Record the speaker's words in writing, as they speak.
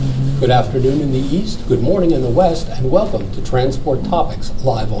Good afternoon in the East, good morning in the West, and welcome to Transport Topics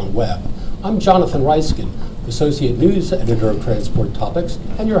Live on Web. I'm Jonathan Reiskin, Associate News Editor of Transport Topics,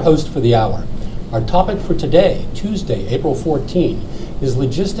 and your host for the hour. Our topic for today, Tuesday, April 14, is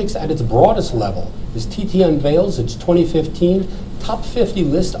logistics at its broadest level as TT unveils its 2015 Top 50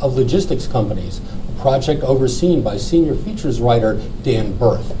 list of logistics companies, a project overseen by senior features writer Dan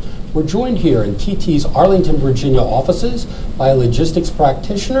Berth. We're joined here in TT's Arlington, Virginia offices by a logistics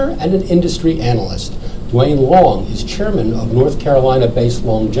practitioner and an industry analyst. Dwayne Long is chairman of North Carolina-based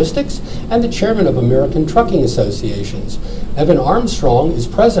Longistics and the chairman of American Trucking Associations. Evan Armstrong is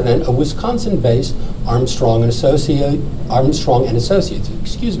president of Wisconsin-based Armstrong and Associates.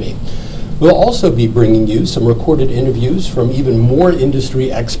 We'll also be bringing you some recorded interviews from even more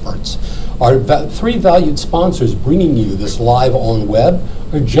industry experts. Our three valued sponsors bringing you this live on web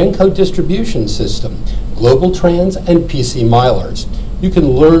are Genco Distribution System, Global Trans, and PC Milers. You can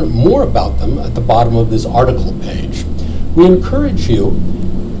learn more about them at the bottom of this article page. We encourage you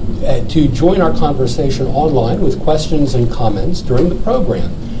to join our conversation online with questions and comments during the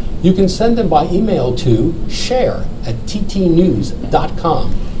program. You can send them by email to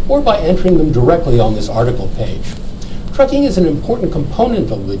share@ttnews.com or by entering them directly on this article page. Trucking is an important component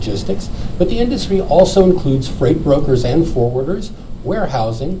of logistics, but the industry also includes freight brokers and forwarders,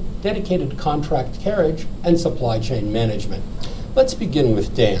 warehousing, dedicated contract carriage, and supply chain management. Let's begin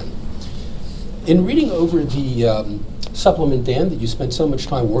with Dan. In reading over the supplement, Dan, that you spent so much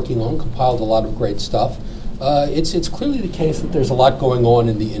time working on, compiled a lot of great stuff, it's clearly the case that there's a lot going on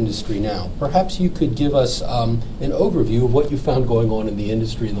in the industry now. Perhaps you could give us an overview of what you found going on in the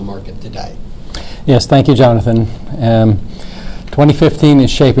industry and the market today. Yes, thank you, Jonathan. 2015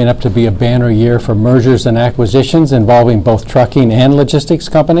 is shaping up to be a banner year for mergers and acquisitions involving both trucking and logistics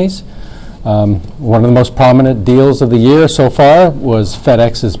companies. One of the most prominent deals of the year so far was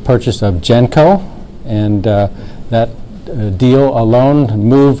FedEx's purchase of Genco, and that deal alone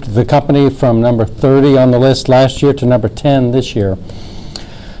moved the company from number 30 on the list last year to number 10 this year.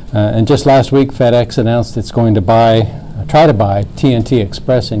 And just last week, FedEx announced it's going to try to buy TNT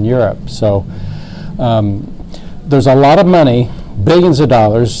Express in Europe. So there's a lot of money, billions of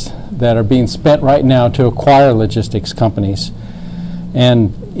dollars, that are being spent right now to acquire logistics companies.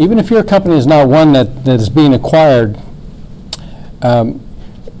 And even if your company is not one that is being acquired,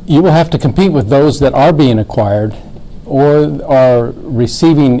 you will have to compete with those that are being acquired or are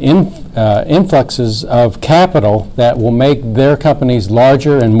receiving influxes of capital that will make their companies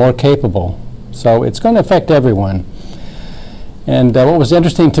larger and more capable. So it's going to affect everyone. And what was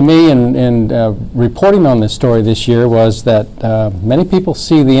interesting to me in reporting on this story this year was that many people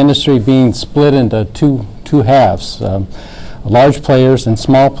see the industry being split into two halves, large players and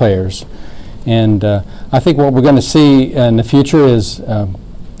small players. And I think what we're going to see in the future is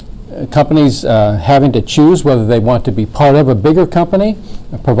companies having to choose whether they want to be part of a bigger company,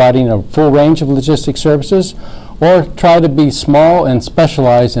 providing a full range of logistics services, or try to be small and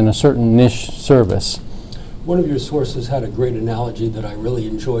specialize in a certain niche service. One of your sources had a great analogy that I really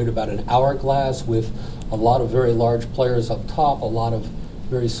enjoyed about an hourglass with a lot of very large players up top, a lot of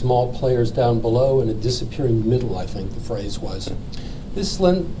very small players down below, and a disappearing middle, I think the phrase was. This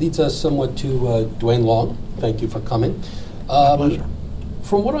leads us somewhat to Dwayne Long. Thank you for coming. My pleasure.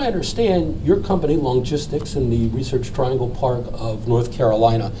 From what I understand, your company, Longistics, in the Research Triangle Park of North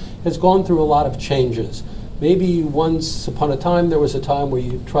Carolina, has gone through a lot of changes. Maybe once upon a time, there was a time where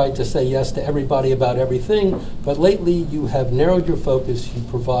you tried to say yes to everybody about everything, but lately you have narrowed your focus. You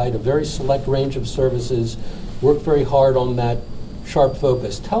provide a very select range of services, work very hard on that sharp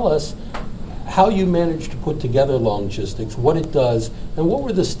focus. Tell us how you managed to put together Longistics, what it does, and what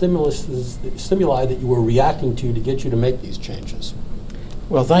were the stimuli that you were reacting to get you to make these changes?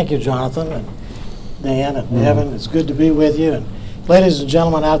 Well, thank you, Jonathan, and Dan, and Evan. It's good to be with you. And ladies and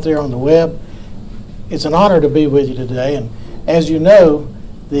gentlemen out there on the web, it's an honor to be with you today. And as you know,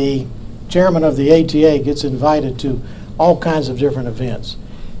 the chairman of the ATA gets invited to all kinds of different events.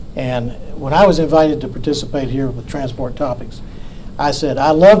 And when I was invited to participate here with Transport Topics, I said,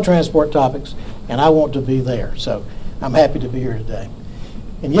 I love Transport Topics, and I want to be there. So I'm happy to be here today.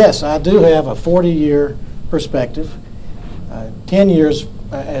 And yes, I do have a 40-year perspective, 10 years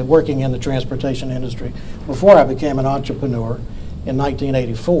working in the transportation industry before I became an entrepreneur in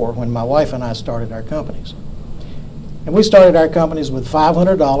 1984 when my wife and I started our companies. And we started our companies with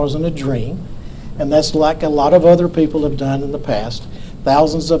 $500 and a dream, and that's like a lot of other people have done in the past.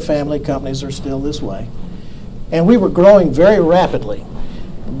 Thousands of family companies are still this way. And we were growing very rapidly.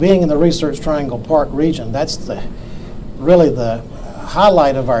 Being in the Research Triangle Park region, that's really the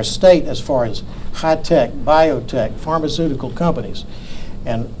highlight of our state as far as high-tech, biotech, pharmaceutical companies.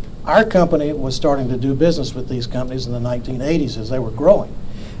 And our company was starting to do business with these companies in the 1980s as they were growing.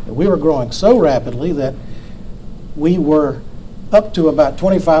 And we were growing so rapidly that we were up to about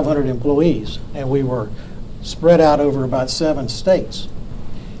 2,500 employees, and we were spread out over about 7 states.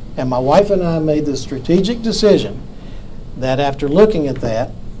 And my wife and I made the strategic decision that after looking at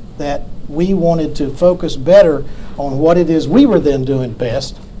that we wanted to focus better on what it is we were then doing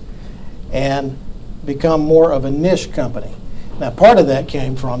best and become more of a niche company. Now, part of that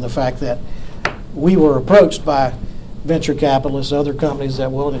came from the fact that we were approached by venture capitalists, other companies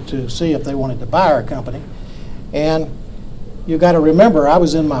that wanted to see if they wanted to buy our company. And you got to remember, I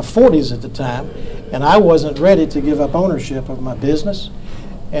was in my 40s at the time, and I wasn't ready to give up ownership of my business.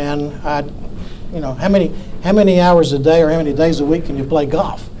 And how many hours a day or how many days a week can you play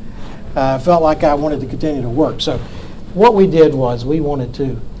golf? I felt like I wanted to continue to work. So what we did was we wanted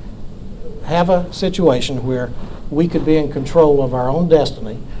to have a situation where we could be in control of our own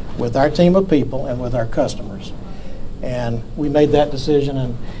destiny with our team of people and with our customers. And we made that decision,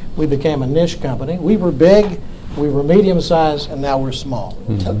 and we became a niche company. We were big, we were medium-sized, and now we're small.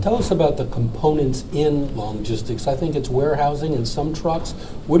 Tell us about the components in logistics. I think it's warehousing and some trucks.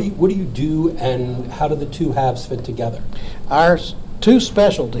 What do you do, and how do the two halves fit together? Our 2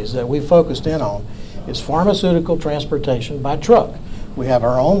 specialties that we focused in on is pharmaceutical transportation by truck. We have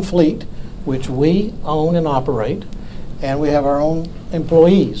our own fleet, which we own and operate, and we have our own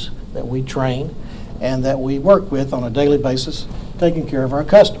employees that we train and that we work with on a daily basis, taking care of our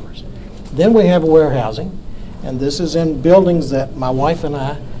customers. Then we have warehousing, and this is in buildings that my wife and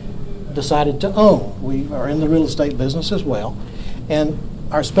I decided to own. We are in the real estate business as well, and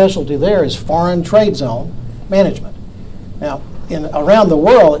our specialty there is foreign trade zone management. Now, around the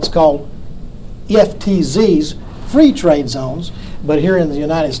world, it's called FTZs, free trade zones, but here in the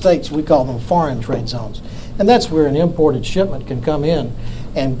United States, we call them foreign trade zones. And that's where an imported shipment can come in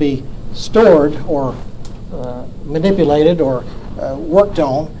and be stored or manipulated or worked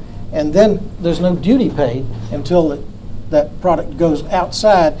on, and then there's no duty paid until that product goes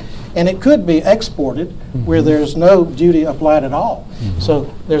outside, and it could be exported where there's no duty applied at all.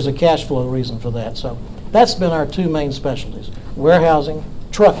 So there's a cash flow reason for that. So that's been our 2 main specialties, warehousing,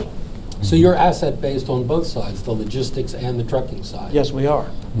 trucking. So you're asset-based on both sides, the logistics and the trucking side? Yes, we are.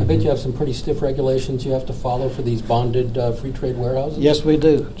 I bet you have some pretty stiff regulations you have to follow for these bonded free trade warehouses? Yes, we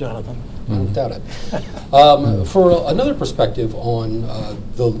do, Jonathan. I don't doubt it. For another perspective on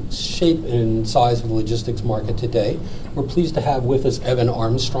the shape and size of the logistics market today, we're pleased to have with us Evan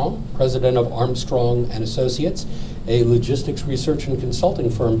Armstrong, president of Armstrong and Associates, a logistics research and consulting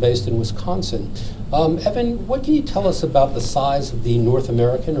firm based in Wisconsin. Evan, what can you tell us about the size of the North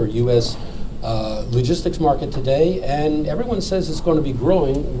American or U.S. Logistics market today? And everyone says it's going to be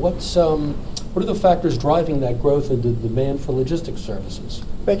growing. What are the factors driving that growth and the demand for logistics services?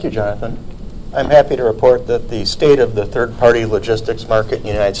 Thank you, Jonathan. I'm happy to report that the state of the third-party logistics market in the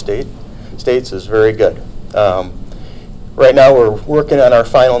United States is very good. Right now we're working on our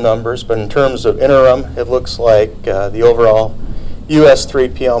final numbers, but in terms of interim, it looks like the overall U.S.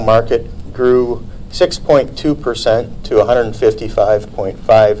 3PL market grew 6.2% to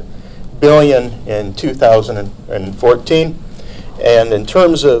 $155.5 billion in 2014. And in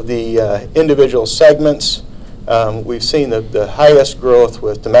terms of the individual segments, we've seen the highest growth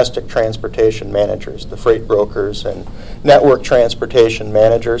with domestic transportation managers, the freight brokers and network transportation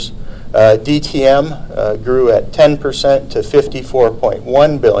managers. DTM grew at 10% to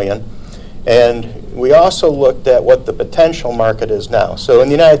 $54.1 billion. And we also looked at what the potential market is now. So in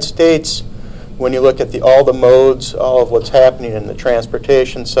the United States, when you look at all the modes, all of what's happening in the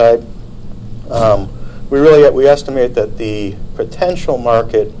transportation side, we estimate that the potential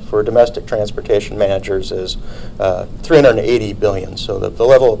market for domestic transportation managers is $380 billion. So the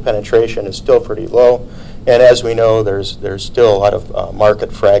level of penetration is still pretty low, and as we know, there's still a lot of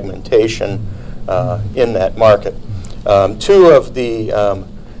market fragmentation in that market. 2 of the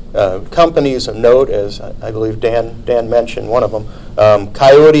companies of note, as I believe Dan mentioned one of them,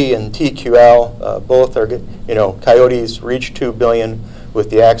 Coyote and TQL, both are good. Coyote's reached $2 billion with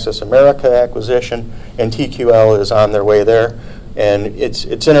the Access America acquisition, and TQL is on their way there. And it's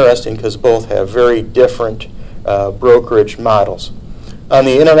interesting because both have very different brokerage models. On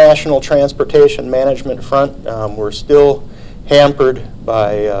the international transportation management front, we're still hampered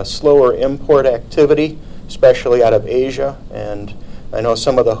by slower import activity, especially out of Asia. And I know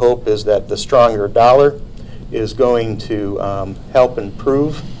some of the hope is that the stronger dollar is going to help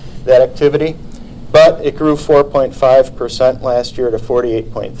improve that activity. But it grew 4.5% last year to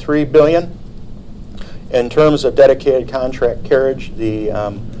 $48.3 billion. In terms of dedicated contract carriage,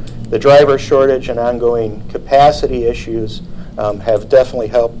 the driver shortage and ongoing capacity issues have definitely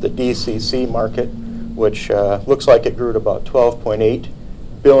helped the DCC market, which looks like it grew to about $12.8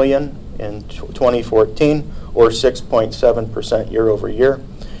 billion in 2014, or 6.7% year over year.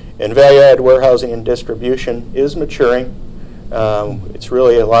 And value-added warehousing and distribution is maturing. It's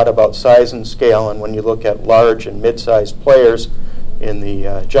really a lot about size and scale, and when you look at large and mid-sized players in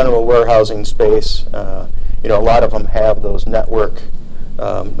the general warehousing space, a lot of them have those networks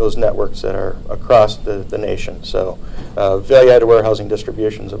that are across the nation. So value-added warehousing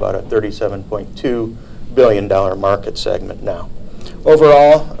distribution is about a $37.2 billion market segment now.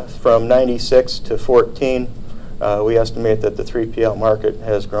 Overall, from 96 to 14, we estimate that the 3PL market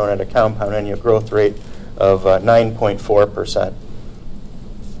has grown at a compound annual growth rate of 9.4%.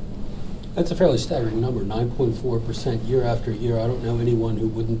 That's a fairly staggering number, 9.4% year after year. I don't know anyone who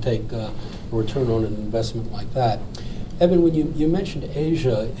wouldn't take a return on an investment like that. Evan, when you mentioned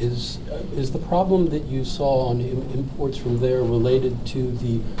Asia, is the problem that you saw on imports from there related to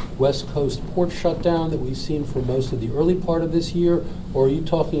the West Coast port shutdown that we've seen for most of the early part of this year, or are you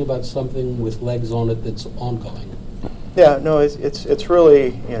talking about something with legs on it that's ongoing? Yeah, no, it's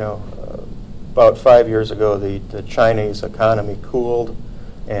really, about 5 years ago, the Chinese economy cooled,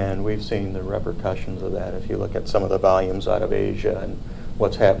 and we've seen the repercussions of that. If you look at some of the volumes out of Asia and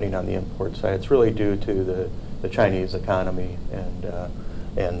what's happening on the import side, it's really due to the Chinese economy,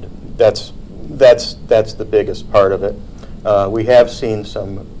 and that's the biggest part of it. We have seen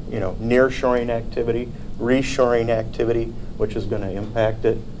some, nearshoring activity, reshoring activity, which is going to impact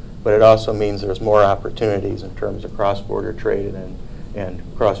it, but it also means there's more opportunities in terms of cross-border trade and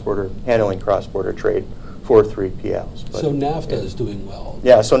handling cross-border trade for 3PLs. But, so NAFTA is doing well.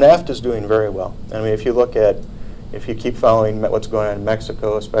 Yeah, so NAFTA is doing very well. I mean, if you keep following what's going on in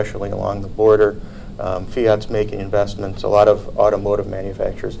Mexico, especially along the border, Fiat's making investments. A lot of automotive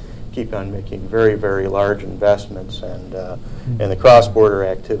manufacturers keep on making very, very large investments, and the cross-border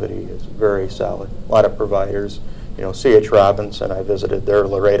activity is very solid. A lot of providers, C.H. Robinson, I visited their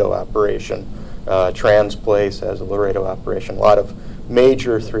Laredo operation. Transplace has a Laredo operation. A lot of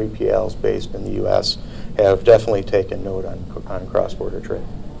major 3PLs based in the U.S. have definitely taken note on cross-border trade.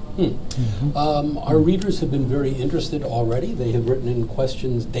 Our readers have been very interested already. They have written in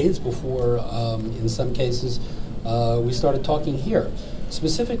questions days before, in some cases, we started talking here.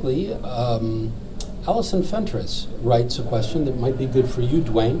 Specifically, Allison Fentress writes a question that might be good for you,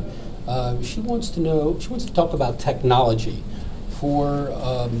 Dwayne. She wants to talk about technology. For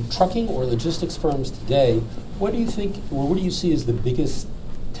trucking or logistics firms today, what do you think, or what do you see as the biggest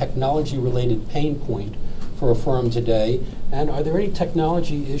technology-related pain point for a firm today? And are there any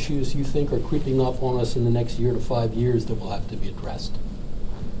technology issues you think are creeping up on us in the next year to 5 years that will have to be addressed?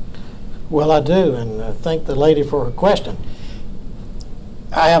 Well, I do, and thank the lady for her question.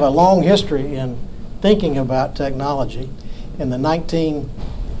 I have a long history in thinking about technology. In the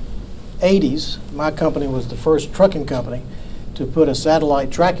 1980s, my company was the first trucking company to put a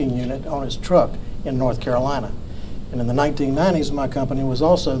satellite tracking unit on its truck in North Carolina. And in the 1990s, my company was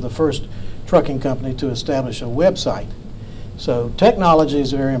also the first trucking company to establish a website. So technology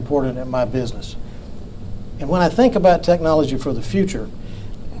is very important in my business. And when I think about technology for the future,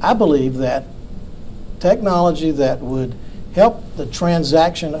 I believe that technology that would help the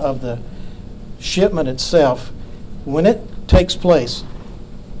transaction of the shipment itself, when it takes place,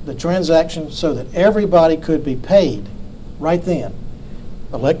 the transaction so that everybody could be paid right then,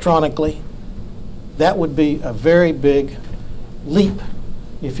 electronically, that would be a very big leap,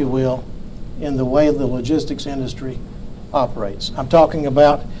 if you will, in the way the logistics industry operates. I'm talking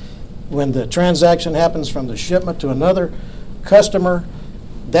about when the transaction happens from the shipment to another customer,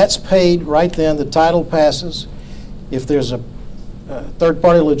 that's paid right then, the title passes. If there's a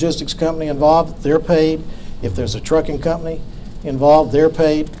third-party logistics company involved, they're paid. If there's a trucking company involved, they're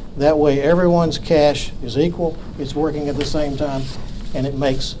paid. That way everyone's cash is equal, it's working at the same time, and it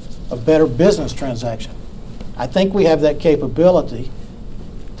makes a better business transaction. I think we have that capability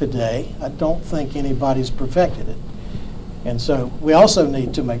today. I don't think anybody's perfected it. And so we also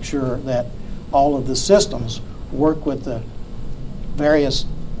need to make sure that all of the systems work with the various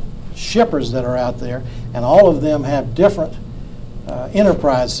shippers that are out there, and all of them have different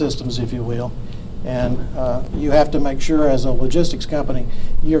enterprise systems, if you will. And you have to make sure as a logistics company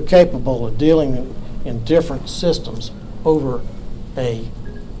you're capable of dealing in different systems over a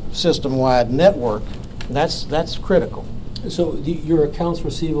system-wide network. That's critical. So your accounts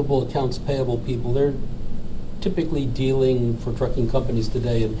receivable, accounts payable people, they're typically dealing for trucking companies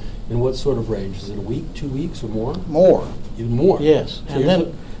today in what sort of range? Is it a week, 2 weeks, or more? More. Even more? Yes. So and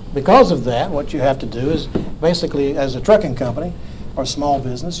then because of that, what you have to do is basically, as a trucking company or small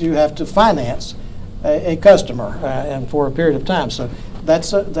business, you have to finance a customer and for a period of time. So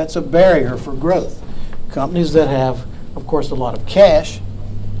that's a barrier for growth. Companies that have, of course, a lot of cash,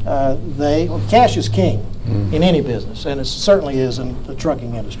 cash is king in any business, and it certainly is in the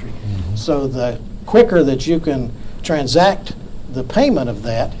trucking industry. So the quicker that you can transact the payment of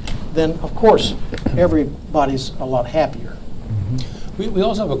that, then of course everybody's a lot happier. We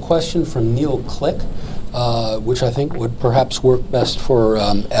also have a question from Neil Click, which I think would perhaps work best for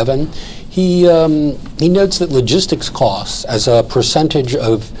Evan. He notes that logistics costs as a percentage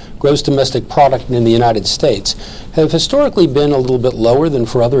of gross domestic product in the United States have historically been a little bit lower than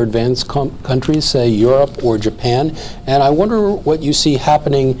for other advanced countries, say Europe or Japan. And I wonder what you see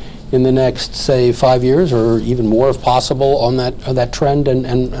happening in the next, say, 5 years or even more if possible on that trend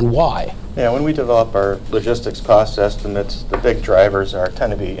and why. Yeah, when we develop our logistics cost estimates, the big drivers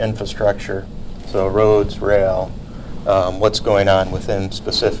tend to be infrastructure, so roads, rail, what's going on within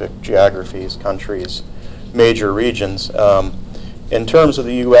specific geographies, countries, major regions. In terms of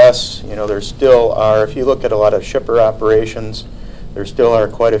the U.S., there still are, if you look at a lot of shipper operations, there still are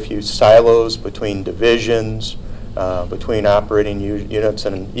quite a few silos between divisions, between operating units,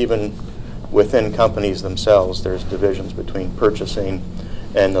 and even within companies themselves, there's divisions between purchasing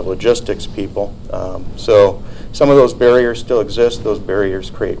and the logistics people. So some of those barriers still exist. Those barriers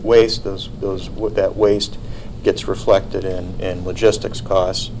create waste. That waste gets reflected in logistics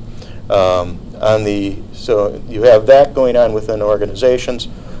costs. So you have that going on within organizations.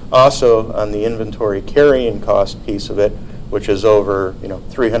 Also on the inventory carrying cost piece of it, which is over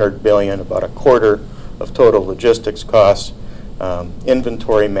 $300 billion, about a quarter of total logistics costs,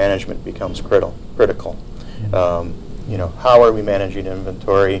 inventory management becomes critical. How are we managing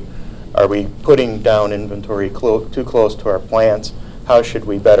inventory? Are we putting down inventory too close to our plants? How should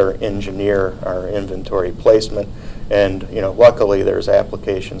we better engineer our inventory placement? And luckily there's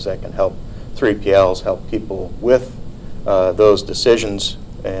applications that can help 3PLs, help people with those decisions,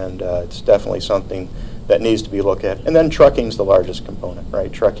 and it's definitely something that needs to be looked at. And then trucking's the largest component,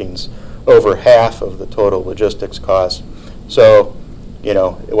 right? Trucking's over half of the total logistics cost. So,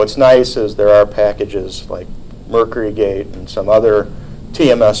 what's nice is there are packages like Mercury Gate and some other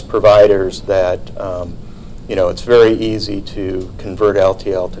TMS providers that, it's very easy to convert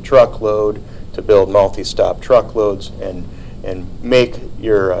LTL to truckload, to build multi-stop truckloads, and make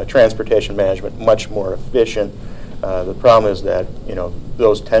your transportation management much more efficient. The problem is that,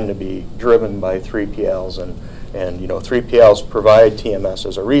 those tend to be driven by 3PLs, and 3PLs provide TMS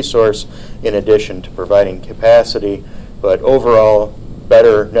as a resource in addition to providing capacity, but overall,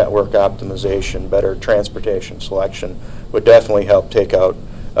 better network optimization, better transportation selection would definitely help take out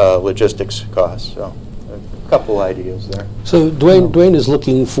logistics costs. So a couple ideas there. So Dwayne is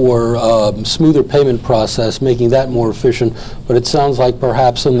looking for smoother payment process, making that more efficient, but it sounds like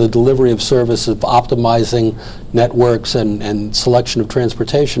perhaps in the delivery of service of optimizing networks and selection of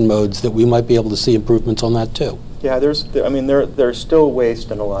transportation modes that we might be able to see improvements on that too. Yeah, there's still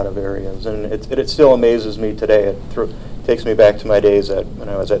waste in a lot of areas, and it still amazes me today. It takes me back to my days when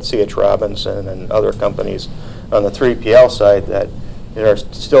I was at C.H. Robinson and other companies on the 3PL side, that there are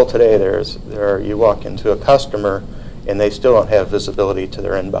still today, you walk into a customer and they still don't have visibility to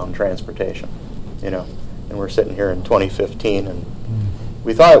their inbound transportation, and we're sitting here in 2015 and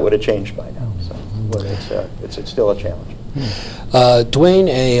we thought it would have changed by now, so but it's still a challenge.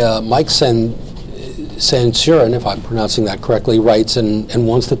 Dwayne, Mike Sansurin, if I'm pronouncing that correctly, writes and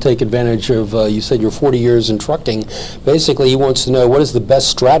wants to take advantage of, you said you're 40 years in trucking. Basically, he wants to know what is the best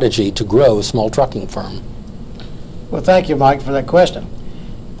strategy to grow a small trucking firm? Well, thank you, Mike, for that question.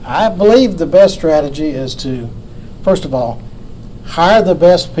 I believe the best strategy is to, first of all, hire the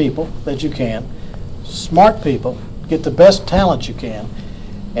best people that you can, smart people, get the best talent you can,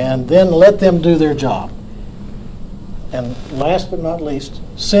 and then let them do their job. And last but not least,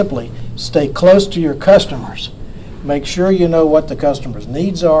 simply stay close to your customers. Make sure you know what the customer's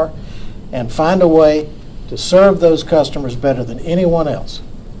needs are and find a way to serve those customers better than anyone else.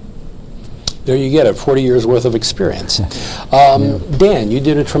 There you get it, 40 years worth of experience. Dan, you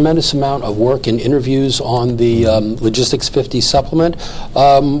did a tremendous amount of work and interviews on the Logistics 50 supplement.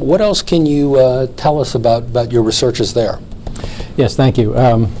 What else can you tell us about your researches there? Yes, thank you.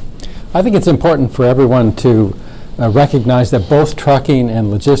 I think it's important for everyone to recognize that both trucking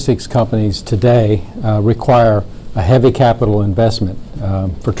and logistics companies today require a heavy capital investment.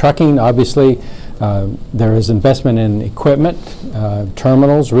 For trucking, obviously, there is investment in equipment,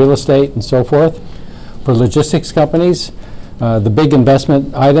 terminals, real estate, and so forth. For logistics companies, the big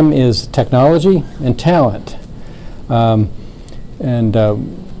investment item is technology and talent.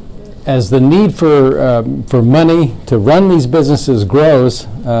 As the need for money to run these businesses grows,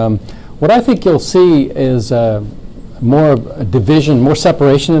 What I think you'll see is more of a division, more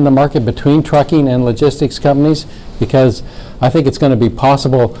separation in the market between trucking and logistics companies, because I think it's going to be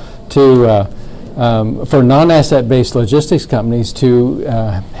possible to, for non-asset-based logistics companies to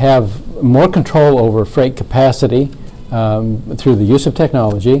have more control over freight capacity through the use of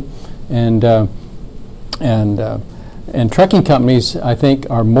technology, and trucking companies, I think,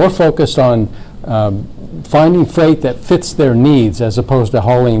 are more focused on finding freight that fits their needs as opposed to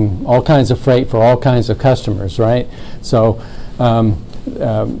hauling all kinds of freight for all kinds of customers, right? So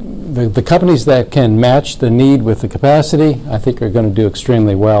the companies that can match the need with the capacity, I think, are going to do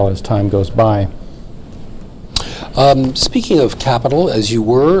extremely well as time goes by. Speaking of capital, as you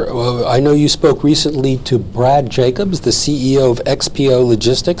were, I know you spoke recently to Brad Jacobs, the CEO of XPO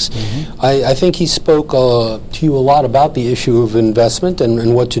Logistics. Mm-hmm. I think he spoke to you a lot about the issue of investment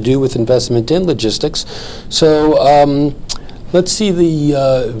and what to do with investment in logistics. So let's see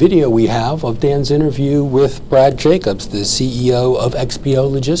the video we have of Dan's interview with Brad Jacobs, the CEO of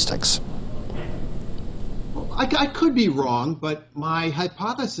XPO Logistics. I could be wrong, but my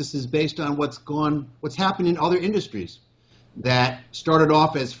hypothesis is based on what's happened in other industries that started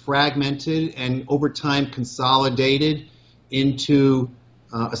off as fragmented and over time consolidated into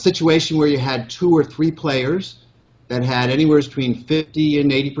a situation where you had 2 or 3 players that had anywhere between 50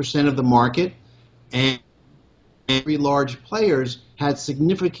 and 80% of the market, and 3 large players had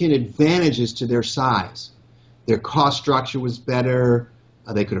significant advantages to their size. Their cost structure was better.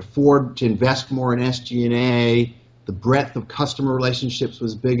 They could afford to invest more in SG&A. The breadth of customer relationships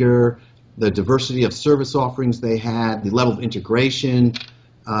was bigger. The diversity of service offerings they had, the level of integration,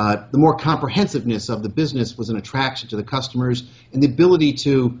 the more comprehensiveness of the business was an attraction to the customers, and the ability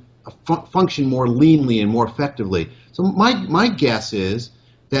to function more leanly and more effectively. So my guess is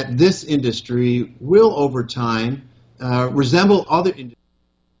that this industry will, over time, resemble other industries.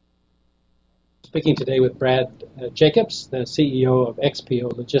 Speaking today with Brad Jacobs, the CEO of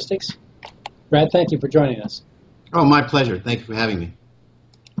XPO Logistics. Brad, thank you for joining us. Oh, my pleasure. Thank you for having me.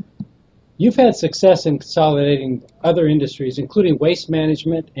 You've had success in consolidating other industries, including waste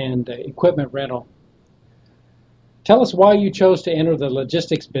management and equipment rental. Tell us why you chose to enter the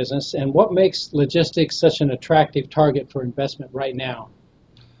logistics business and what makes logistics such an attractive target for investment right now.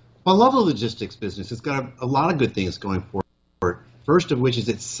 Well, I love the logistics business. It's got a lot of good things going for it. First of which is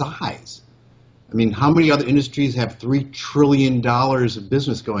its size. I mean, how many other industries have $3 trillion of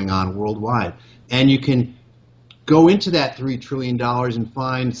business going on worldwide? And you can go into that $3 trillion and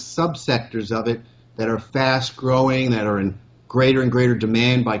find subsectors of it that are fast growing, that are in greater and greater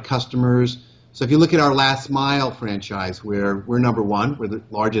demand by customers. So if you look at our last mile franchise, where we're number 1, we're the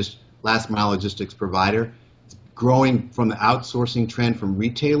largest last mile logistics provider. It's growing from the outsourcing trend from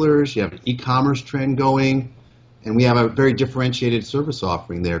retailers. You have an e-commerce trend going, and we have a very differentiated service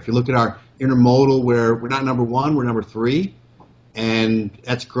offering there. If you look at our intermodal, where we're not number 1, we're number 3, and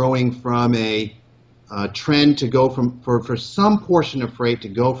that's growing from a trend to go from, for some portion of freight, to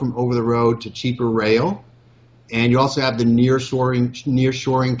go from over the road to cheaper rail. And you also have the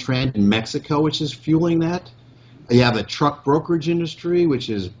nearshoring trend in Mexico, which is fueling that. You have the truck brokerage industry, which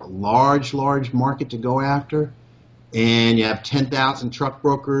is a large market to go after. And you have 10,000 truck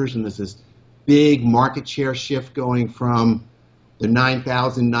brokers, and there's this big market share shift going from the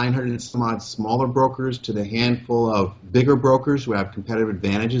 9,900 some odd smaller brokers to the handful of bigger brokers who have competitive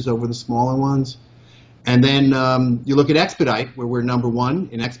advantages over the smaller ones. And then you look at Expedite, where we're number 1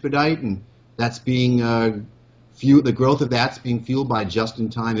 in Expedite, and that's being the growth of that's being fueled by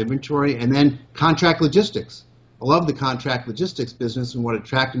just-in-time inventory. And then contract logistics. I love the contract logistics business, and what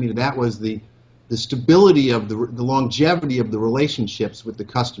attracted me to that was the stability of the longevity of the relationships with the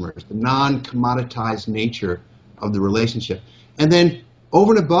customers, the non-commoditized nature of the relationship. And then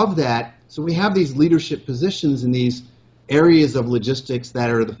over and above that, so we have these leadership positions in these areas of logistics that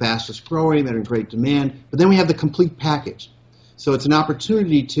are the fastest growing, that are in great demand, but then we have the complete package. So it's an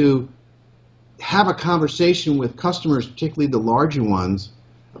opportunity to have a conversation with customers, particularly the larger ones,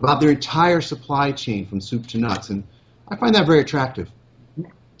 about their entire supply chain from soup to nuts, and I find that very attractive.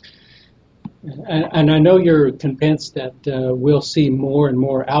 And I know you're convinced that we'll see more and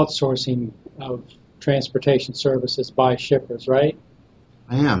more outsourcing of transportation services by shippers, right?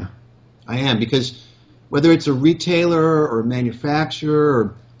 I am, because whether it's a retailer or a manufacturer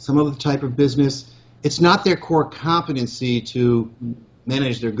or some other type of business, it's not their core competency to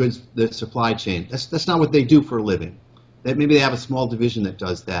manage their goods, the supply chain. That's not what they do for a living. Maybe they have a small division that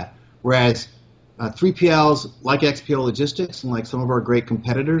does that. Whereas 3PLs like XPO Logistics and like some of our great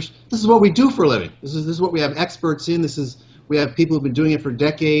competitors, this is what we do for a living. This is what we have experts in. We have people who've been doing it for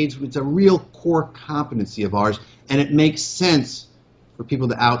decades. It's a real core competency of ours, and it makes sense for people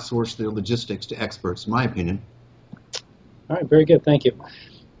to outsource their logistics to experts, in my opinion. All right, very good. Thank you.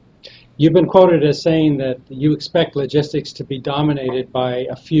 You've been quoted as saying that you expect logistics to be dominated by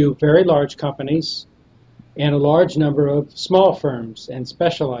a few very large companies and a large number of small firms and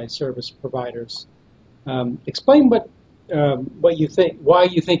specialized service providers. Explain what you think, why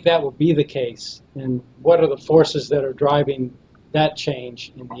you think that will be the case, and what are the forces that are driving that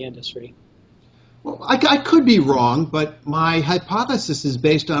change in the industry? Well, I could be wrong, but my hypothesis is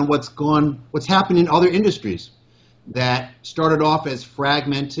based on what's happened in other industries that started off as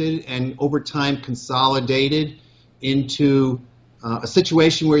fragmented and over time consolidated into a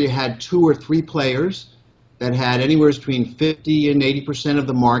situation where you had 2 or 3 players that had anywhere between 50 and 80% of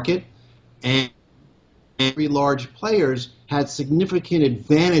the market, and 3 large players had significant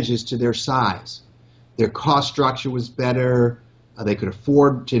advantages to their size. Their cost structure was better, they could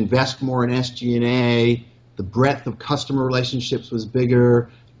afford to invest more in SG&A, the breadth of customer relationships was bigger,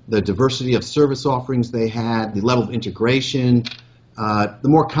 the diversity of service offerings they had, the level of integration, the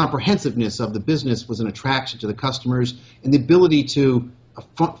more comprehensiveness of the business was an attraction to the customers, and the ability to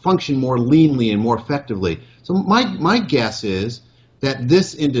function more leanly and more effectively. So my guess is that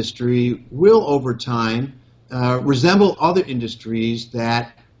this industry will, over time, resemble other industries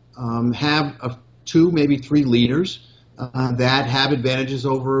that have 2, maybe 3 leaders that have advantages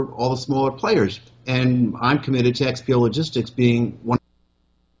over all the smaller players. And I'm committed to XPO Logistics being one.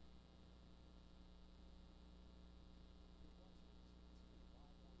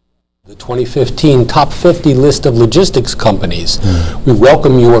 The 2015 Top 50 list of logistics companies. We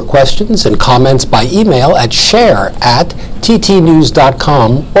welcome your questions and comments by email at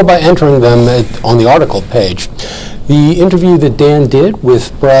share@ttnews.com or by entering them on the article page. The interview that Dan did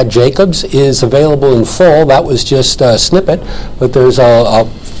with Brad Jacobs is available in full. That was just a snippet, but there's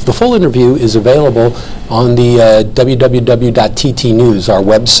the full interview is available on the www.ttnews, our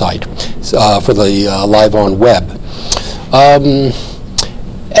website, for the live on web.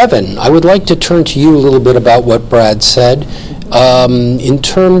 Evan, I would like to turn to you a little bit about what Brad said. In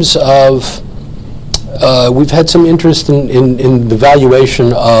terms of, we've had some interest in the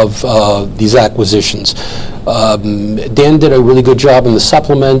valuation of these acquisitions. Dan did a really good job in the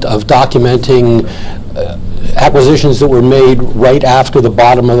supplement of documenting acquisitions that were made right after the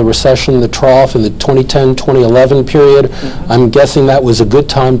bottom of the recession, the trough in the 2010-2011 period. I'm guessing that was a good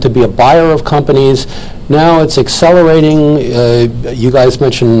time to be a buyer of companies. Now it's accelerating. You guys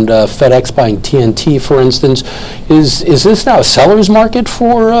mentioned FedEx buying TNT, for instance. Is this now a seller's market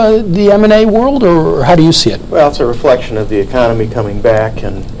for the M&A world, or how do you see it? Well, it's a reflection of the economy coming back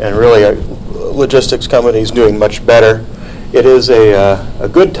and really logistics companies doing much better. It is a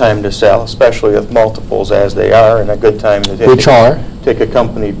good time to sell, especially with multiples as they are, and a good time to take a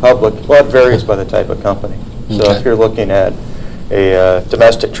company public. Well, it varies by the type of company. So if you're looking at a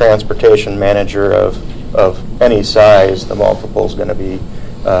domestic transportation manager of any size, the multiple is going to be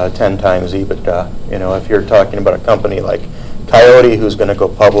 10 times EBITDA. You know, if you're talking about a company like Coyote who's going to go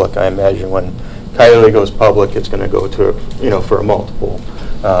public, I imagine when Coyote goes public, it's going to go to, for a multiple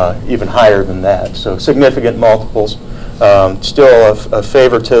even higher than that. So significant multiples. Still a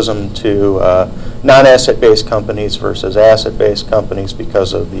favoritism to non-asset-based companies versus asset-based companies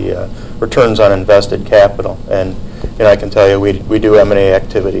because of the returns on invested capital. And I can tell you we do M&A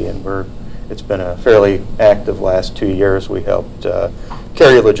activity, and it's been a fairly active last 2 years. We helped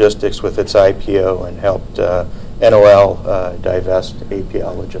Carrier Logistics with its IPO and helped NOL divest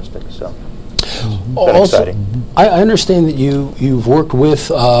APL Logistics. So it's been exciting. I understand that you've worked with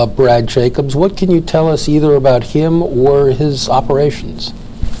Brad Jacobs. What can you tell us either about him or his operations?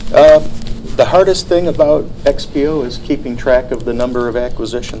 The hardest thing about XPO is keeping track of the number of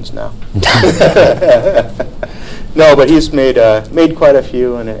acquisitions now. No, but he's made quite a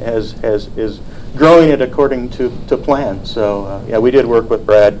few, and is growing it according to plan. So we did work with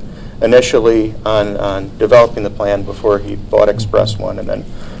Brad initially on developing the plan before he bought Express One, and then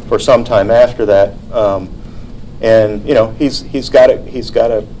for some time after that. And he's got a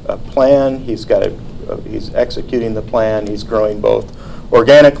plan. He's executing the plan. He's growing both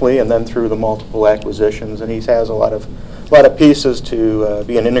organically and then through the multiple acquisitions, and he has a lot of pieces to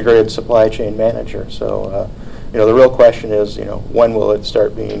be an integrated supply chain manager. So the real question is, when will it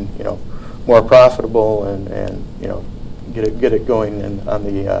start being more profitable and get it going on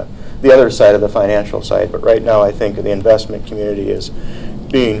the other side of the financial side. But right now, I think the investment community is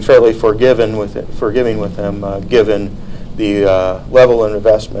being fairly forgiving with him, given the level of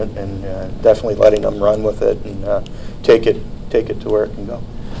investment, and definitely letting them run with it and take it to where it can go.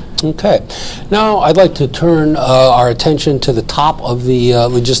 Okay. Now I'd like to turn our attention to the top of the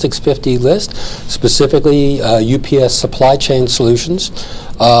Logistics 50 list, specifically UPS Supply Chain Solutions.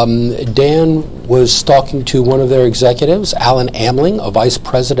 Dan was talking to one of their executives, Alan Amling, a Vice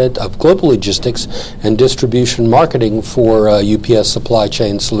President of Global Logistics and Distribution Marketing for UPS Supply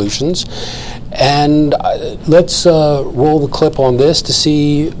Chain Solutions. And let's roll the clip on this to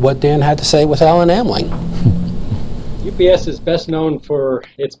see what Dan had to say with Alan Amling. UPS is best known for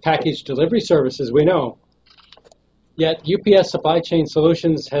its package delivery services, we know. Yet UPS Supply Chain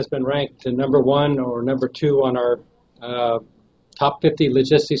Solutions has been ranked to number 1 or number 2 on our top 50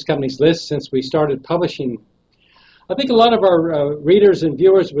 logistics companies list since we started publishing. I think a lot of our readers and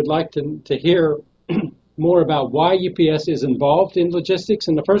viewers would like to hear more about why UPS is involved in logistics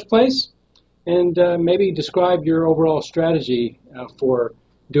in the first place, and maybe describe your overall strategy for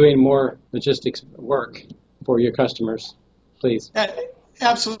doing more logistics work for your customers, please.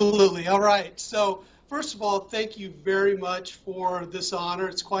 Absolutely. All right. So first of all, thank you very much for this honor.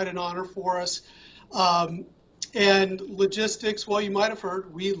 It's quite an honor for us. And logistics, well, you might have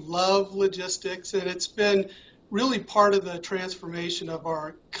heard, we love logistics, and it's been really part of the transformation of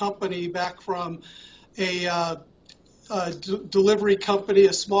our company back from a delivery company,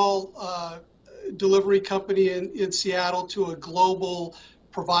 a small delivery company in Seattle, to a global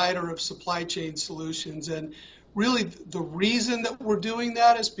provider of supply chain solutions. And really the reason that we're doing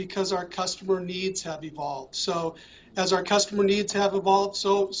that is because our customer needs have evolved. So as our customer needs have evolved,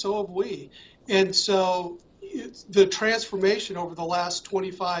 so have we. And so the transformation over the last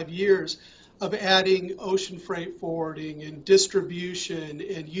 25 years of adding ocean freight forwarding and distribution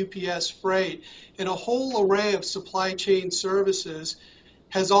and UPS freight and a whole array of supply chain services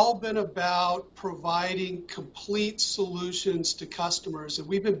has all been about providing complete solutions to customers. And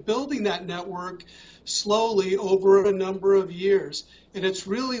we've been building that network slowly over a number of years. And it's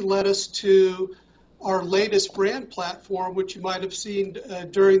really led us to our latest brand platform, which you might have seen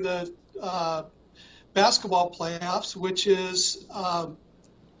during the basketball playoffs, which is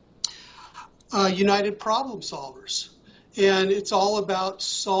United Problem Solvers. And it's all about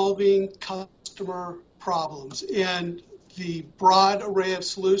solving customer problems. And the broad array of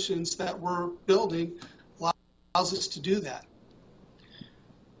solutions that we're building allows us to do that.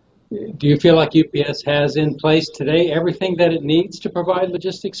 Do you feel like UPS has in place today everything that it needs to provide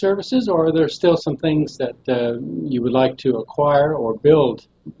logistics services, or are there still some things that you would like to acquire or build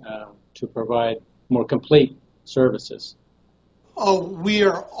to provide more complete services? Oh, we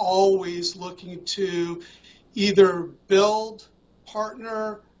are always looking to either build,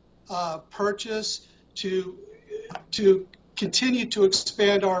 partner, purchase to continue to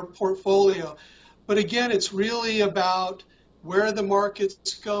expand our portfolio. But again, it's really about where the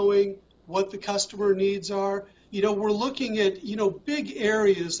market's going, what the customer needs are. You know, we're looking at, big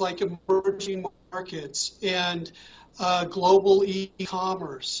areas like emerging markets and global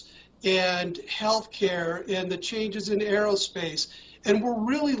e-commerce and healthcare and the changes in aerospace. And we're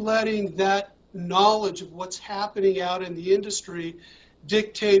really letting that knowledge of what's happening out in the industry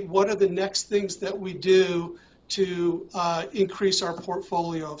dictate what are the next things that we do to increase our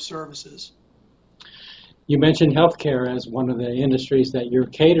portfolio of services. You mentioned healthcare as one of the industries that you're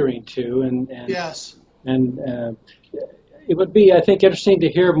catering to, and yes, and it would be, I think, interesting to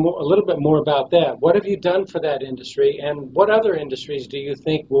hear a little bit more about that. What have you done for that industry, and what other industries do you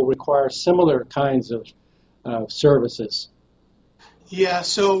think will require similar kinds of services? Yeah,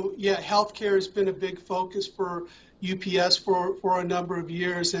 so healthcare has been a big focus for UPS for a number of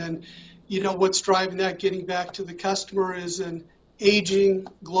years, and what's driving that, getting back to the customer, is an aging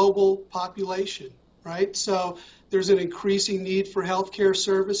global population, right? So there's an increasing need for healthcare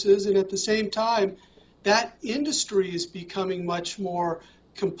services, and at the same time, that industry is becoming much more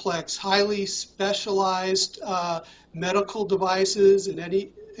complex, highly specialized medical devices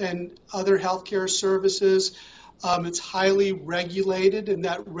and other healthcare services. It's highly regulated, and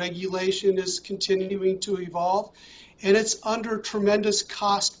that regulation is continuing to evolve, and it's under tremendous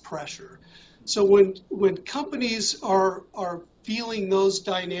cost pressure. So when companies are feeling those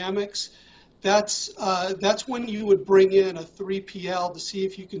dynamics, that's when you would bring in a 3PL to see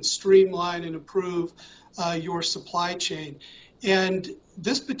if you can streamline and improve your supply chain. And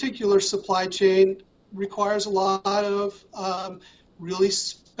this particular supply chain requires a lot of really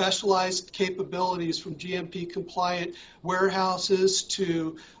specialized capabilities, from GMP-compliant warehouses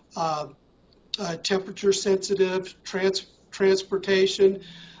to temperature-sensitive transportation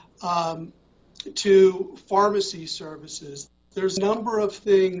to pharmacy services. There's a number of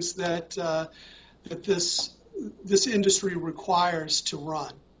things that this industry requires to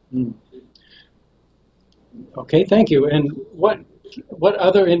run. Okay, thank you. And what what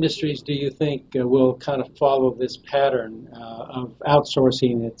other industries do you think will kind of follow this pattern of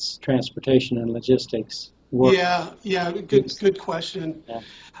outsourcing its transportation and logistics work? Yeah, good question. Yeah.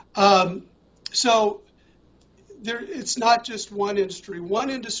 So it's not just one industry. One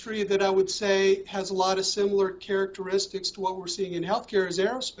industry that I would say has a lot of similar characteristics to what we're seeing in healthcare is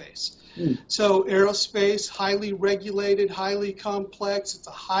aerospace. So aerospace, highly regulated, highly complex. It's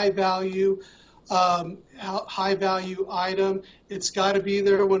a high value item. It's got to be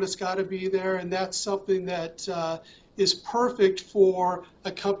there when it's got to be there, and that's something that is perfect for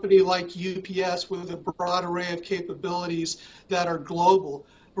a company like UPS with a broad array of capabilities that are global.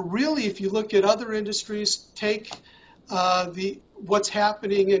 But really, if you look at other industries, take what's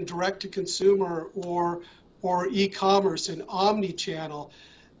happening in direct-to-consumer or e-commerce and omni-channel,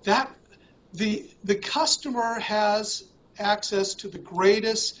 that the customer has access to the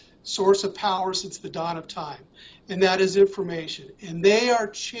greatest source of power since the dawn of time, and that is information. And they are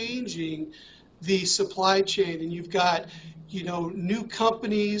changing the supply chain, and you've got new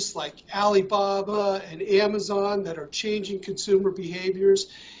companies like Alibaba and Amazon that are changing consumer behaviors.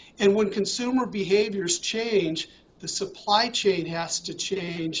 And when consumer behaviors change, the supply chain has to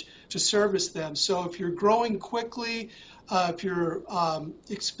change to service them. So if you're growing quickly, if you're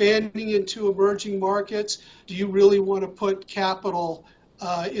expanding into emerging markets, do you really want to put capital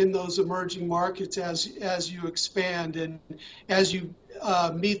in those emerging markets as you expand and as you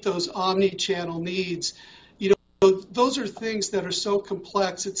meet those omni-channel needs? Those are things that are so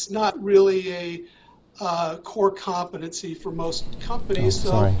complex. It's not really a core competency for most companies.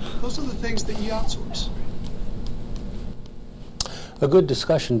 So those are the things that you outsource. A good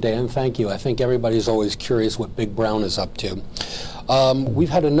discussion, Dan. Thank you. I think everybody's always curious what Big Brown is up to. We've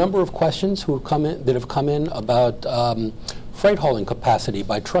had a number of questions that have come in about freight hauling capacity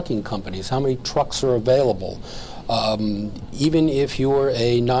by trucking companies. How many trucks are available? Even if you're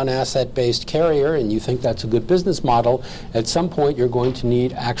a non-asset-based carrier and you think that's a good business model, at some point you're going to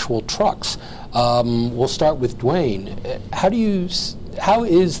need actual trucks. We'll start with Dwayne. How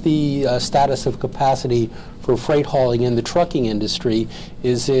is the status of capacity for freight hauling in the trucking industry?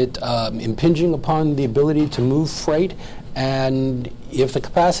 Is it impinging upon the ability to move freight? And if the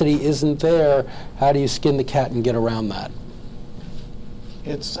capacity isn't there, how do you skin the cat and get around that?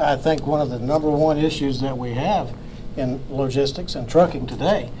 It's, I think, one of the number one issues that we have in logistics and trucking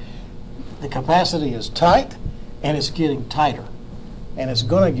today. The capacity is tight, and it's getting tighter, and it's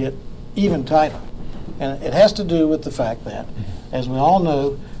going to get even tighter. And it has to do with the fact that, as we all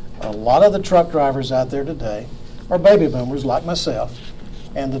know, a lot of the truck drivers out there today are baby boomers like myself,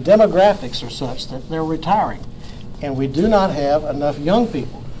 and the demographics are such that they're retiring, and we do not have enough young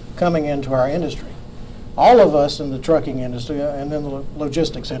people coming into our industry. All of us in the trucking industry and in the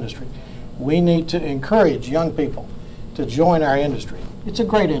logistics industry, we need to encourage young people to join our industry. It's a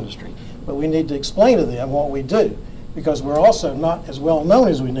great industry, but we need to explain to them what we do, because we're also not as well known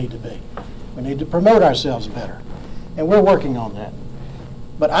as we need to be. We need to promote ourselves better, and we're working on that.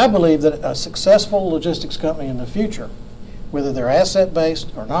 But I believe that a successful logistics company in the future, whether they're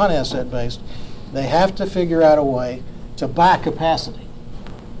asset-based or non-asset-based, they have to figure out a way to buy capacity.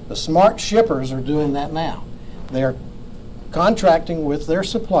 The smart shippers are doing that now. They're contracting with their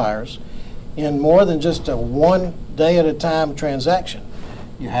suppliers in more than just a one day at a time transaction.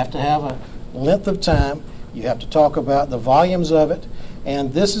 You have to have a length of time. You have to talk about the volumes of it.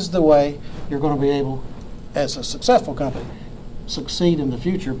 And this is the way you're going to be able, as a successful company, succeed in the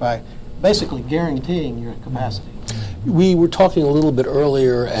future by basically guaranteeing your capacity. We were talking a little bit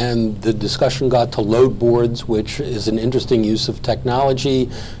earlier, and the discussion got to load boards, which is an interesting use of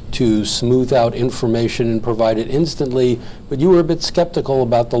technology to smooth out information and provide it instantly, but you were a bit skeptical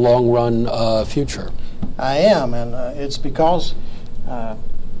about the long-run future. I am, and it's because,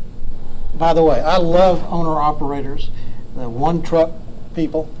 by the way, I love owner-operators, the one-truck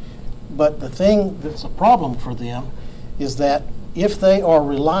people, but the thing that's a problem for them is that if they are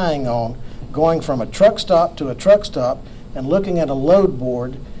relying on going from a truck stop to a truck stop and looking at a load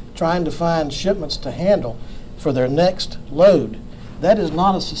board, trying to find shipments to handle for their next load, that is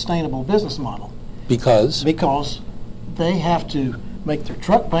not a sustainable business model. Because? Because they have to make their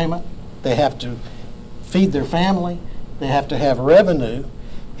truck payment, they have to feed their family, they have to have revenue,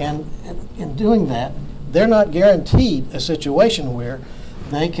 and in doing that, they're not guaranteed a situation where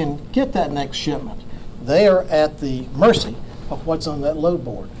they can get that next shipment. They are at the mercy of what's on that load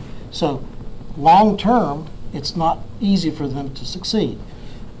board. So long term, it's not easy for them to succeed.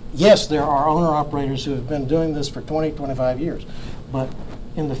 Yes, there are owner-operators who have been doing this for 20, 25 years, but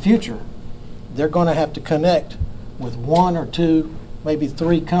in the future, they're going to have to connect with one or two, maybe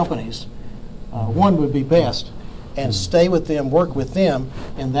three companies. One would be best, and stay with them, work with them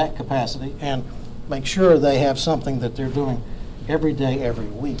in that capacity, and make sure they have something that they're doing every day, every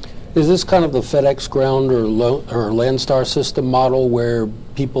week. Is this kind of the FedEx Ground or Landstar system model where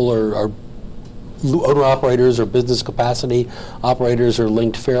people are owner-operators or business capacity operators are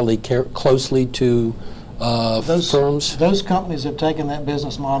linked fairly closely to firms? Those companies have taken that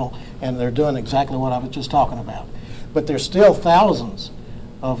business model and they're doing exactly what I was just talking about. But there's still thousands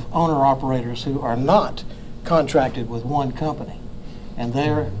of owner-operators who are not contracted with one company. And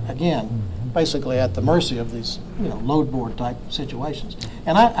they're, again, basically at the mercy of these, load board type situations.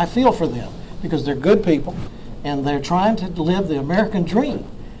 And I feel for them because they're good people and they're trying to live the American dream,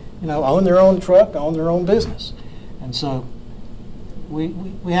 own their own truck, own their own business. And so we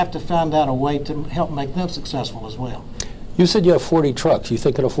have to find out a way to help make them successful as well. You said you have 40 trucks. You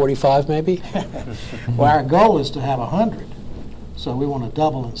thinking of 45 maybe? Well, our goal is to have 100. So we want to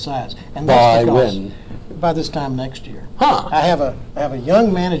double in size. And By that's because when? By this time next year. Huh. I have a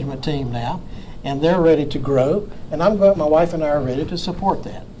young management team now, and they're ready to grow, and my wife and I are ready to support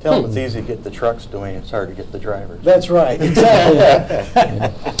that. Tell them it's easy to get the trucks doing, it's hard to get the drivers. That's right,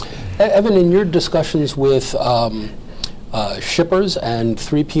 exactly. Evan, in your discussions with shippers and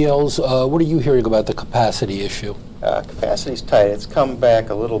 3PLs, what are you hearing about the capacity issue? Capacity's tight. It's come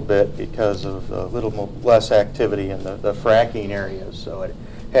back a little bit because of a little less activity in the fracking areas, so it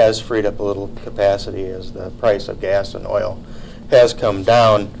has freed up a little capacity as the price of gas and oil has come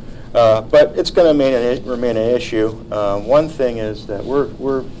down. But it's going to remain an issue. One thing is that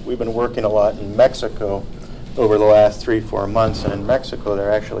we've been working a lot in Mexico over the last 3-4 months, and in Mexico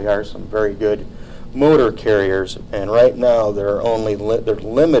there actually are some very good motor carriers, and right now they're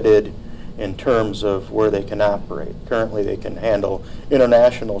limited in terms of where they can operate. Currently they can handle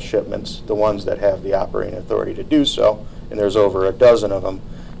international shipments, the ones that have the operating authority to do so, and there's over a dozen of them.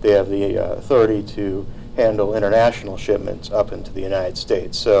 They have the authority to handle international shipments up into the United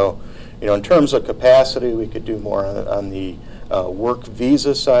States. So, in terms of capacity, we could do more on the work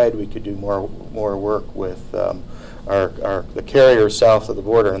visa side. We could do more work with the carriers south of the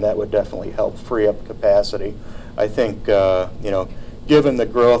border, and that would definitely help free up capacity. I think, given the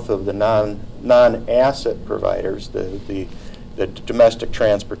growth of the non-asset providers, the domestic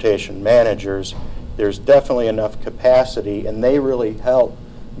transportation managers, there's definitely enough capacity, and they really help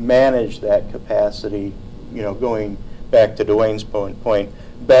manage that capacity, going back to Dwayne's point,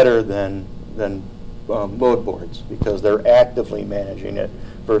 better than load boards, because they're actively managing it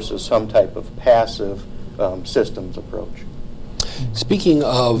versus some type of passive systems approach. Speaking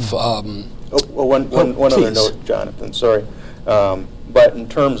of... one other note, Jonathan, sorry. But in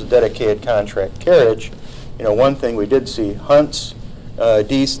terms of dedicated contract carriage, one thing we did see, Hunt's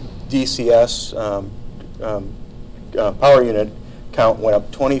DCS power unit count went up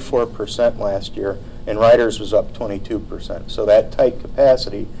 24% last year, and Ryder's was up 22%. So that tight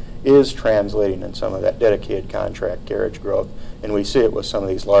capacity is translating in some of that dedicated contract carriage growth, and we see it with some of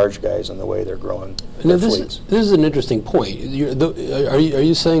these large guys and the way they're growing their fleets. This is an interesting point. Are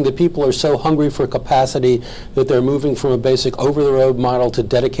you saying that people are so hungry for capacity that they're moving from a basic over-the-road model to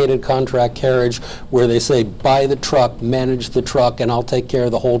dedicated contract carriage, where they say, buy the truck, manage the truck, and I'll take care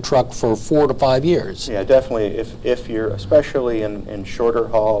of the whole truck for 4 to 5 years? Yeah, definitely. If you're, especially in shorter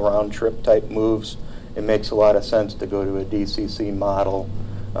haul, round trip type moves, it makes a lot of sense to go to a DCC model.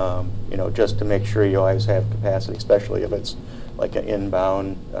 Just to make sure you always have capacity, especially if it's like an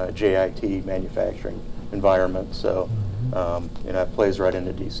inbound JIT manufacturing environment. So, it plays right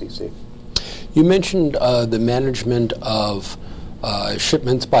into DCC. You mentioned the management of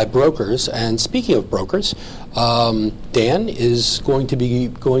shipments by brokers, and speaking of brokers, Dan is going to be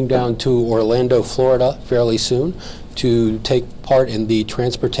going down to Orlando, Florida fairly soon to take part in the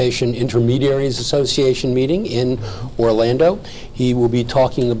Transportation Intermediaries Association meeting in Orlando. He will be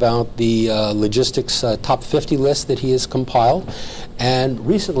talking about the logistics top 50 list that he has compiled. And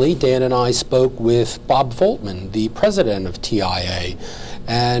recently, Dan and I spoke with Bob Voltman, the president of TIA.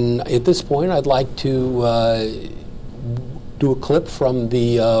 And at this point, I'd like to do a clip from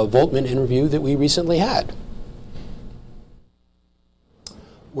the Voltman interview that we recently had.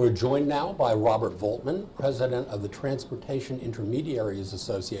 We're joined now by Robert Voltman, president of the Transportation Intermediaries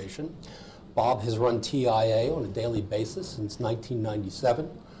Association. Bob has run TIA on a daily basis since 1997.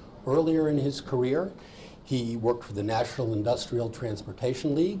 Earlier in his career, he worked for the National Industrial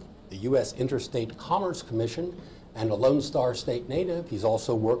Transportation League, the U.S. Interstate Commerce Commission, and a Lone Star State native. He's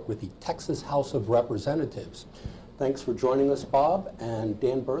also worked with the Texas House of Representatives. Thanks for joining us, Bob, and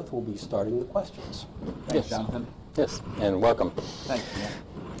Dan Berth will be starting the questions. Thanks, Jonathan. Yes, and welcome. Thank you.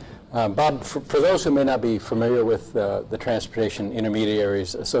 Bob, for those who may not be familiar with the Transportation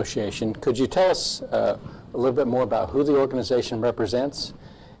Intermediaries Association, could you tell us a little bit more about who the organization represents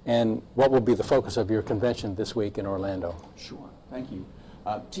and what will be the focus of your convention this week in Orlando. Sure, thank you.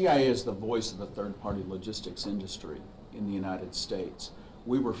 TIA is the voice of the third-party logistics industry in the United States.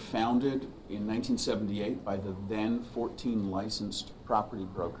 We were founded in 1978 by the then 14 licensed property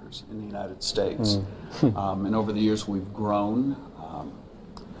brokers in the United States. And over the years we've grown.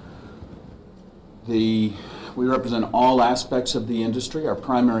 We represent all aspects of the industry. Our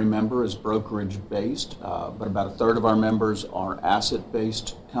primary member is brokerage-based, but about a third of our members are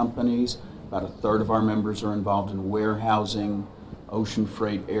asset-based companies. About a third of our members are involved in warehousing, ocean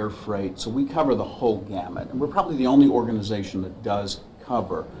freight, air freight. So we cover the whole gamut. And we're probably the only organization that does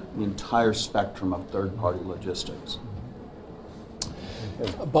cover the entire spectrum of third-party logistics.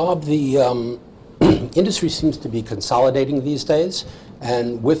 Bob, the industry seems to be consolidating these days,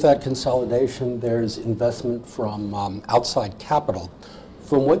 and with that consolidation, there's investment from outside capital.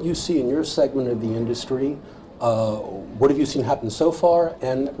 From what you see in your segment of the industry, what have you seen happen so far,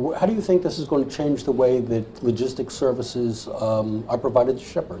 and how do you think this is going to change the way that logistics services are provided to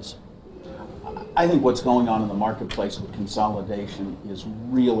shippers? I think what's going on in the marketplace with consolidation is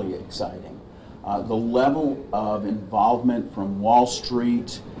really exciting. The level of involvement from Wall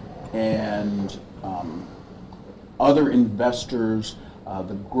Street and other investors,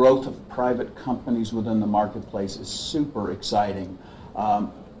 the growth of private companies within the marketplace is super exciting.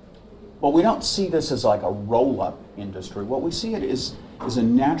 But we don't see this as like a roll-up industry. What we see it is a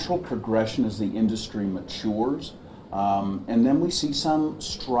natural progression as the industry matures. And then we see some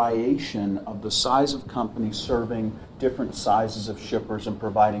striation of the size of companies serving different sizes of shippers and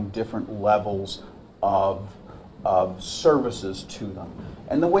providing different levels of services to them.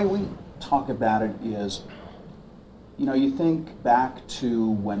 And the way we talk about it is, you know, you think back to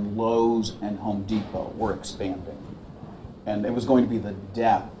when Lowe's and Home Depot were expanding, and it was going to be the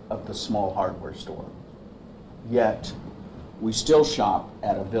death of the small hardware store. Yet, we still shop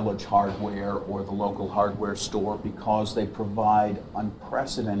at a Village Hardware or the local hardware store because they provide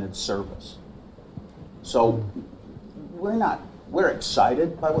unprecedented service. So we're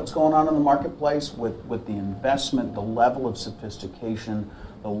excited by what's going on in the marketplace with the investment, the level of sophistication,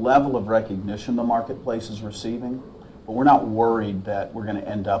 the level of recognition the marketplace is receiving, but we're not worried that we're going to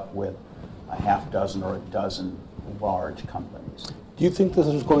end up with a half dozen or a dozen large companies. Do you think that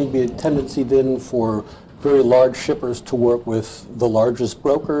there's going to be a tendency then for very large shippers to work with the largest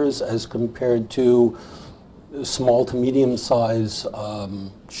brokers as compared to small to medium-sized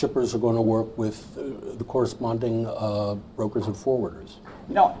shippers are going to work with the corresponding brokers and forwarders?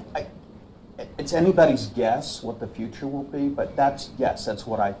 You know, it's anybody's guess what the future will be, but that's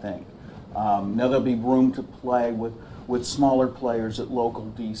what I think. Now there'll be room to play with smaller players at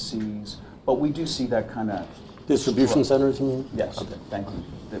local DCs, but we do see that kind of distribution centers, you mean? Yes, okay, thank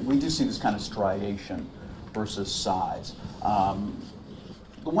you. We do see this kind of striation versus size.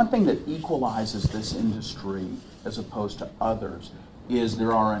 The one thing that equalizes this industry as opposed to others is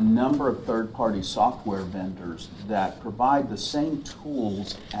there are a number of third-party software vendors that provide the same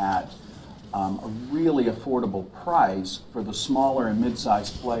tools at a really affordable price for the smaller and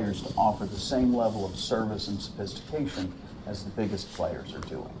mid-sized players to offer the same level of service and sophistication as the biggest players are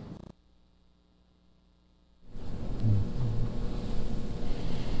doing.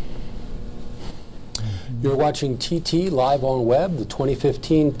 You're watching TT Live on Web, the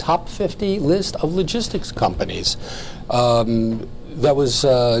 2015 Top 50 list of logistics companies. That was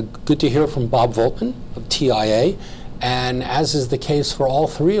good to hear from Bob Voltman of TIA. And as is the case for all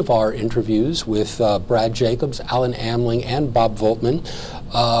three of our interviews with Brad Jacobs, Alan Amling, and Bob Voltman,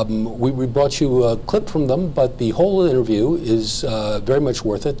 we brought you a clip from them, but the whole interview is very much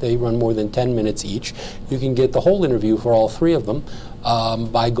worth it. They run more than 10 minutes each. You can get the whole interview for all three of them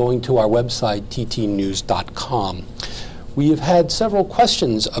by going to our website, ttnews.com. We have had several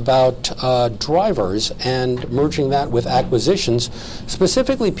questions about drivers and merging that with acquisitions.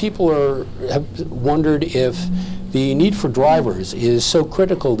 Specifically, people have wondered if the need for drivers is so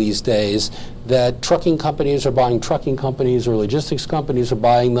critical these days that trucking companies are buying trucking companies or logistics companies are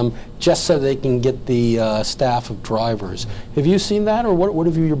buying them just so they can get the staff of drivers. Have you seen that, or what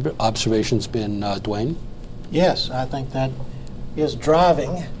have your observations been, Dwayne? Yes, I think that is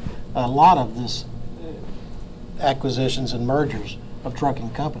driving a lot of this acquisitions and mergers of trucking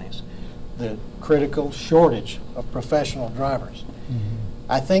companies, the critical shortage of professional drivers.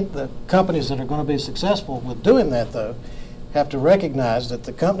 I think the companies that are going to be successful with doing that, though, have to recognize that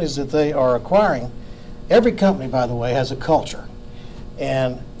the companies that they are acquiring, every company, by the way, has a culture.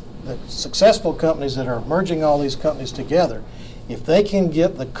 And the successful companies that are merging all these companies together, if they can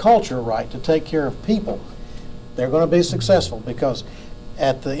get the culture right to take care of people, they're going to be successful, because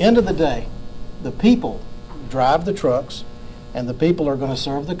at the end of the day, the people drive the trucks, and the people are going to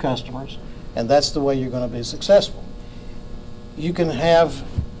serve the customers, and that's the way you're going to be successful. You can have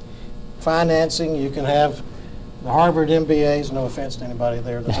financing, you can have the Harvard MBAs, no offense to anybody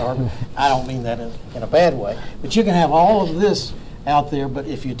there that's Harvard, I don't mean that in a bad way, but you can have all of this out there, but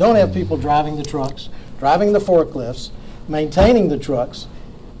if you don't have people driving the trucks, driving the forklifts, maintaining the trucks,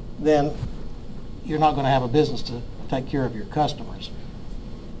 then you're not going to have a business to take care of your customers.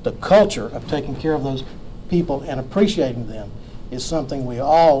 The culture of taking care of those people and appreciating them is something we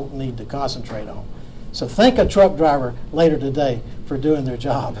all need to concentrate on. So thank a truck driver later today for doing their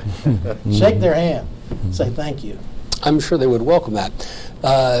job. Shake their hand, say thank you. I'm sure they would welcome that.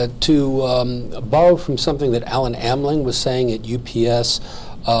 To borrow from something that Alan Amling was saying at UPS,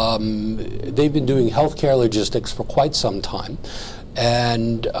 they've been doing healthcare logistics for quite some time.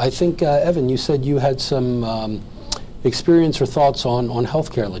 And I think, Evan, you said you had some experience or thoughts on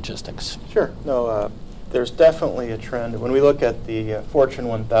healthcare logistics. Sure. No, there's definitely a trend. When we look at the Fortune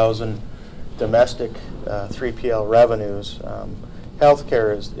 1000 domestic 3PL revenues,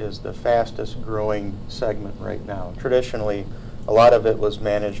 healthcare is the fastest growing segment right now. Traditionally, a lot of it was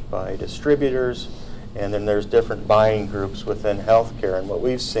managed by distributors, and then there's different buying groups within healthcare. And what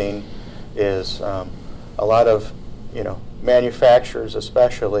we've seen is a lot of, manufacturers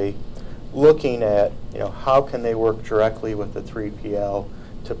especially looking at, how can they work directly with the 3PL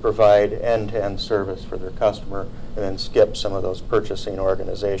to provide end-to-end service for their customer, and then skip some of those purchasing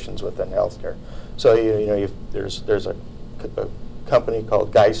organizations within healthcare. So there's a company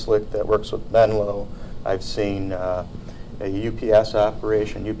called Geislich that works with Menlo. I've seen a UPS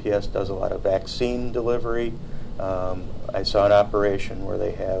operation. UPS does a lot of vaccine delivery. I saw an operation where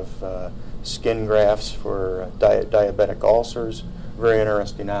they have skin grafts for diabetic ulcers. Very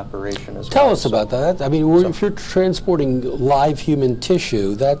interesting operation as well. Tell us about that. I mean, if you're transporting live human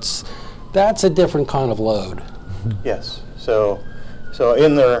tissue, that's a different kind of load. Yes. So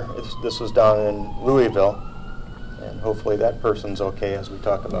in there, this was down in Louisville, and hopefully that person's okay as we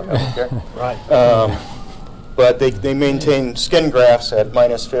talk about healthcare. Right. But they maintain skin grafts at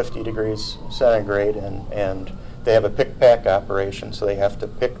minus 50 degrees centigrade, and they have a pick-pack operation, so they have to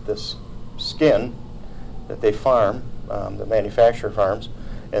pick this skin that they farm, the manufacturer farms,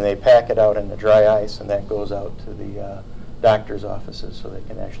 and they pack it out in the dry ice, and that goes out to the doctor's offices so they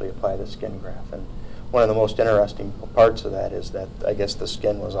can actually apply the skin graft. And one of the most interesting parts of that is that I guess the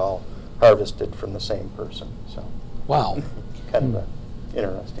skin was all harvested from the same person. So, wow. Kind of an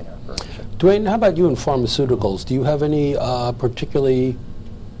interesting operation. Dwayne, how about you in pharmaceuticals? Do you have any particularly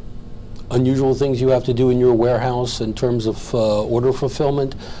unusual things you have to do in your warehouse in terms of order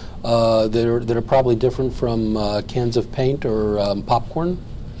fulfillment that are probably different from cans of paint or popcorn?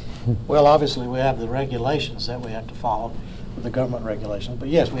 Well, obviously, we have the regulations that we have to follow, the government regulations. But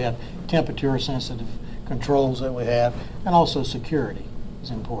yes, we have temperature-sensitive controls that we have, and also security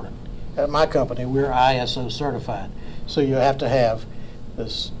is important. At my company, we're ISO certified, so you have to have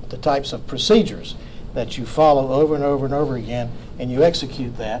the types of procedures that you follow over and over and over again, and you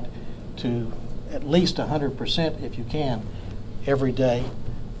execute that to at least 100% if you can every day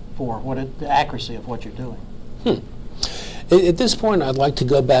for the accuracy of what you're doing. At this point, I'd like to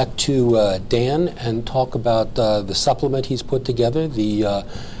go back to Dan and talk about the supplement he's put together, the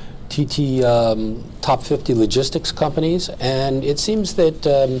TT Top 50 Logistics Companies. And it seems that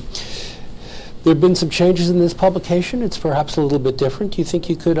there have been some changes in this publication. It's perhaps a little bit different. Do you think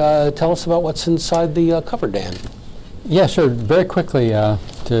you could tell us about what's inside the cover, Dan? Yeah, sure. Very quickly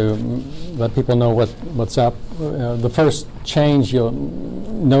to let people know what's up. The first change you'll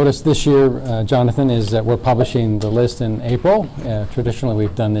notice this year, Jonathan, is that we're publishing the list in April. Traditionally,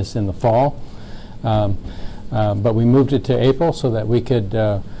 we've done this in the fall, but we moved it to April so that we could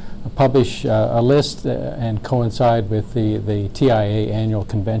publish a list and coincide with the TIA annual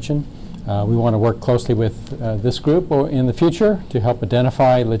convention. We want to work closely with this group in the future to help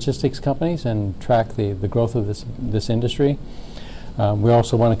identify logistics companies and track the growth of this industry. We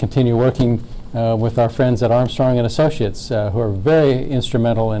also want to continue working with our friends at Armstrong and Associates, who are very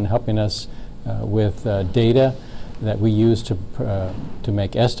instrumental in helping us with data that we use to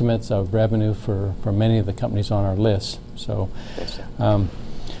make estimates of revenue for many of the companies on our list. So,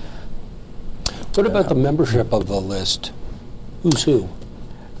 what about the membership of the list? Who's who?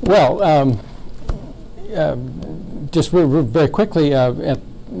 Well, just very quickly,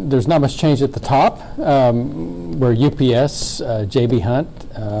 there's not much change at the top. Where UPS, J.B. Hunt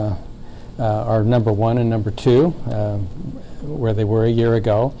are number 1 and number 2, where they were a year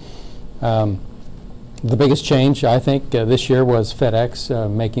ago. The biggest change, I think, this year was FedEx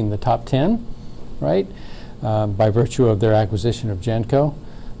making the top 10, right, by virtue of their acquisition of Genco.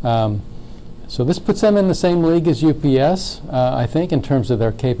 So this puts them in the same league as UPS, I think, in terms of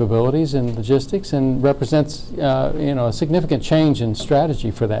their capabilities in logistics, and represents a significant change in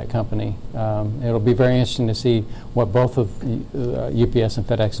strategy for that company. It'll be very interesting to see what both of UPS and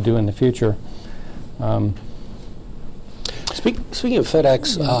FedEx do in the future. Speaking of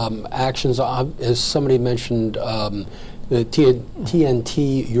FedEx actions, as somebody mentioned, the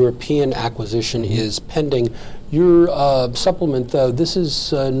TNT European acquisition is pending. Your supplement, though, this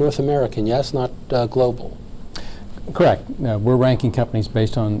is North American, yes, not global? Correct. We're ranking companies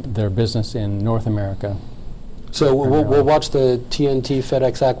based on their business in North America. So we'll watch the TNT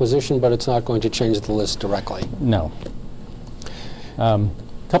FedEx acquisition, but it's not going to change the list directly? No. A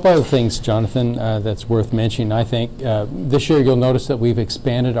couple other things, Jonathan, that's worth mentioning, I think. This year you'll notice that we've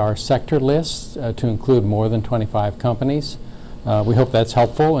expanded our sector list to include more than 25 companies. We hope that's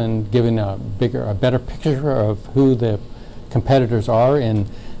helpful in giving a better picture of who the competitors are in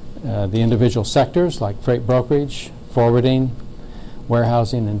the individual sectors like freight brokerage, forwarding,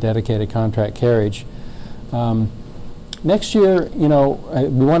 warehousing, and dedicated contract carriage. Next year, we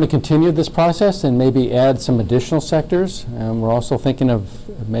want to continue this process and maybe add some additional sectors. We're also thinking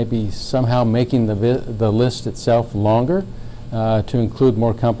of maybe somehow making the list itself longer to include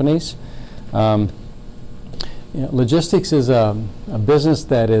more companies. Logistics is a business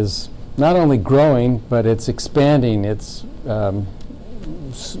that is not only growing, but it's expanding its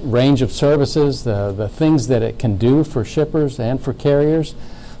range of services, the things that it can do for shippers and for carriers.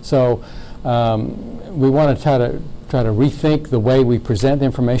 So we want to try to rethink the way we present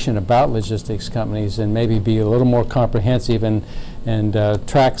information about logistics companies and maybe be a little more comprehensive and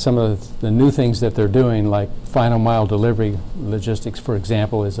track some of the new things that they're doing, like final mile delivery logistics, for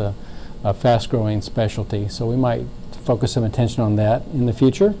example, is a fast-growing specialty. So we might focus some attention on that in the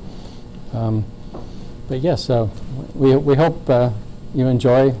future. But yes, we hope you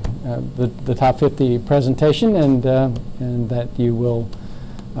enjoy the Top 50 presentation and that you will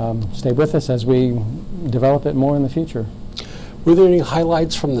stay with us as we develop it more in the future. Were there any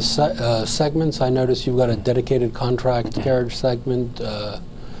highlights from the segments? I noticed you've got a dedicated contract carriage segment,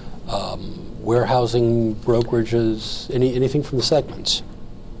 warehousing, brokerages, anything from the segments?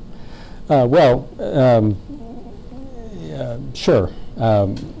 Sure.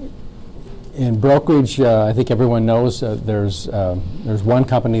 In brokerage, I think everyone knows there's one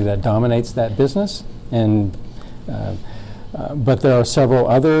company that dominates that business, and but there are several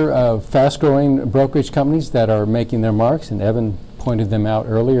other fast-growing brokerage companies that are making their marks, and Evan pointed them out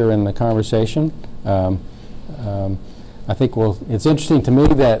earlier in the conversation. I think it's interesting to me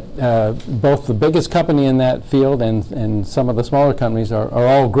that both the biggest company in that field and some of the smaller companies are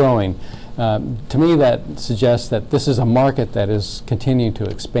all growing. To me, that suggests that this is a market that is continuing to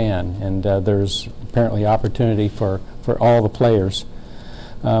expand, and there's apparently opportunity for all the players.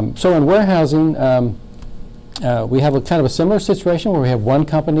 So in warehousing, we have a kind of a similar situation where we have one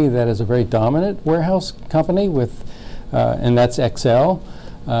company that is a very dominant warehouse company and that's XL,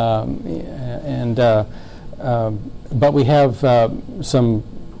 but we have some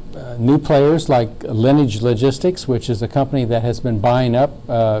new players like Lineage Logistics, which is a company that has been buying up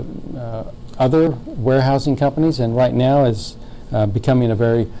other warehousing companies, and right now is becoming a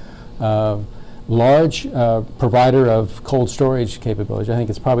very large provider of cold storage capabilities. I think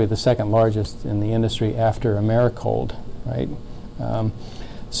it's probably the second largest in the industry after Americold, right?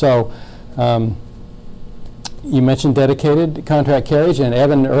 You mentioned dedicated contract carriage, and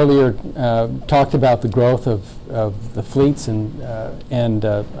Evan earlier talked about the growth of the fleets, and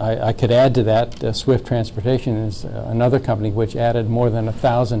I could add to that Swift Transportation is another company which added more than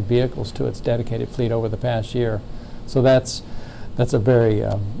 1,000 vehicles to its dedicated fleet over the past year. So that's a very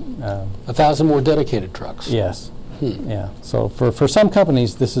 1,000 more dedicated trucks. Yes. Yeah. So for some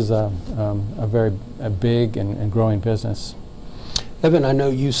companies, this is a very big and growing business. Evan, I know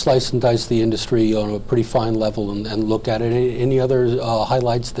you slice and dice the industry on a pretty fine level and look at it. Any other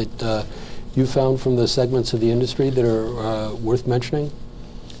highlights that you found from the segments of the industry that are worth mentioning?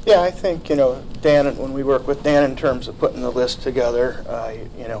 Yeah, I think, Dan, when we work with Dan in terms of putting the list together,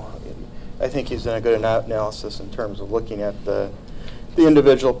 I think he's done a good analysis in terms of looking at the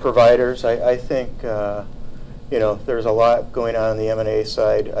individual providers. I think, there's a lot going on the M&A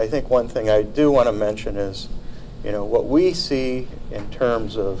side. I think one thing I do want to mention is, what we see in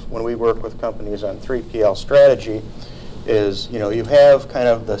terms of when we work with companies on 3PL strategy is, you have kind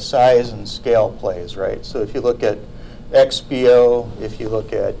of the size and scale plays, right? So if you look at XPO, if you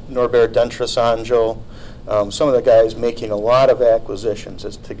look at Norbert Dentressangle, some of the guys making a lot of acquisitions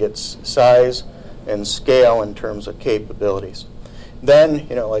is to get size and scale in terms of capabilities. Then,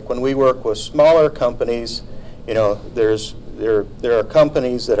 like when we work with smaller companies, there's there are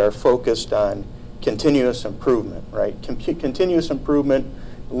companies that are focused on continuous improvement, right? Continuous improvement,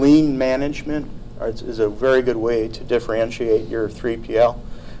 lean management is a very good way to differentiate your 3PL.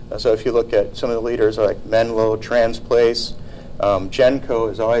 So if you look at some of the leaders like Menlo, Transplace, Genco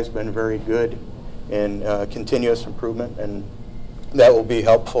has always been very good in continuous improvement, and that will be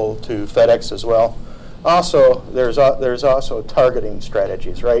helpful to FedEx as well. Also, there's also targeting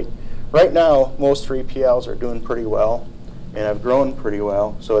strategies, right? Right now, most 3PLs are doing pretty well and have grown pretty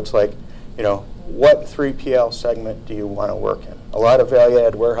well. So it's like, what 3PL segment do you want to work in? A lot of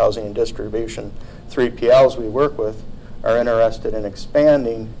value-added warehousing and distribution 3PLs we work with are interested in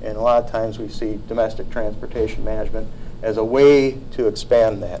expanding, and a lot of times we see domestic transportation management as a way to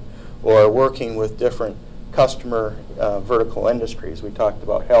expand that, or working with different customer vertical industries. We talked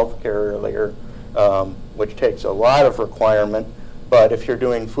about healthcare earlier, which takes a lot of requirement, but if you're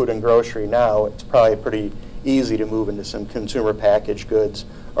doing food and grocery now, it's probably pretty easy to move into some consumer packaged goods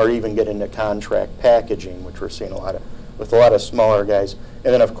or even get into contract packaging, which we're seeing with a lot of smaller guys.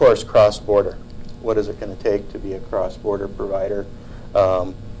 And then, of course, cross-border. What is it going to take to be a cross-border provider?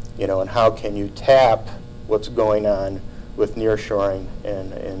 And how can you tap what's going on with nearshoring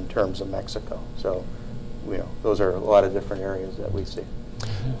in terms of Mexico? So, those are a lot of different areas that we see.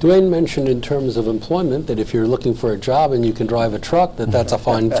 Dwayne mentioned in terms of employment that if you're looking for a job and you can drive a truck, that's a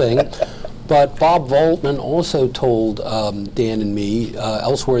fine thing. But Bob Voltman also told Dan and me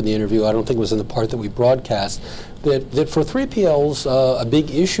elsewhere in the interview, I don't think it was in the part that we broadcast, that for 3PLs, a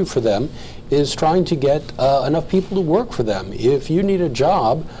big issue for them is trying to get enough people to work for them. If you need a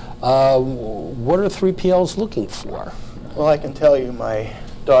job, what are 3PLs looking for? Well, I can tell you my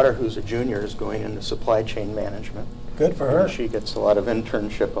daughter, who's a junior, is going into supply chain management. Good for her. She gets a lot of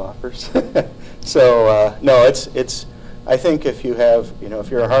internship offers. So, no, it's. I think if you have,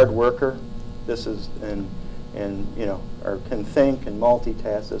 if you're a hard worker, this is, and or can think and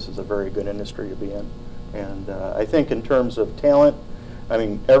multitask, this is a very good industry to be in. And I think in terms of talent,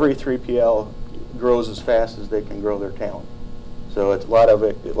 every 3PL grows as fast as they can grow their talent. So it's a lot of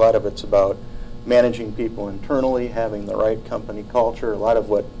it's about managing people internally, having the right company culture. A lot of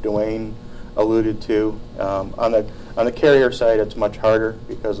what Dwayne alluded to. On the carrier side, it's much harder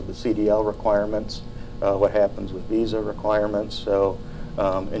because of the CDL requirements. What happens with visa requirements? So,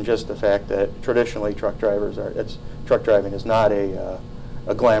 and just the fact that traditionally truck driving is not a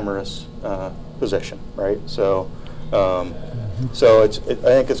glamorous position, right? So, I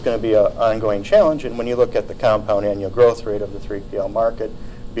think it's going to be an ongoing challenge. And when you look at the compound annual growth rate of the 3PL market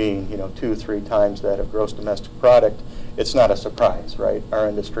being 2-3 times that of gross domestic product, it's not a surprise, right? Our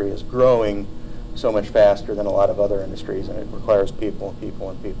industry is growing so much faster than a lot of other industries, and it requires people, people,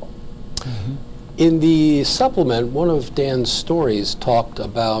 and people. Mm-hmm. In the supplement, one of Dan's stories talked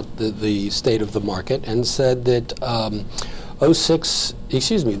about the state of the market and said that the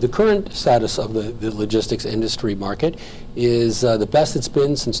current status of the logistics industry market is the best it's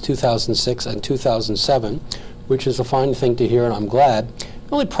been since 2006 and 2007, which is a fine thing to hear, and I'm glad.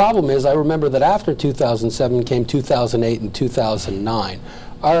 The only problem is I remember that after 2007 came 2008 and 2009.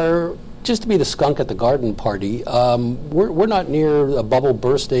 Just to be the skunk at the garden party, we're not near a bubble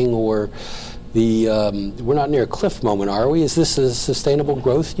bursting or we're not near a cliff moment, are we? Is this a sustainable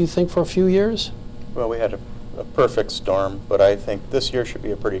growth, you think, for a few years? Well, we had a perfect storm, but I think this year should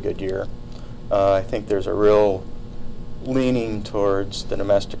be a pretty good year. I think there's a real leaning towards the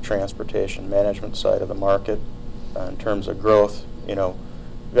domestic transportation management side of the market in terms of growth.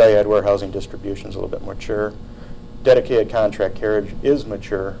 Value-added warehousing distribution is a little bit mature. Dedicated contract carriage is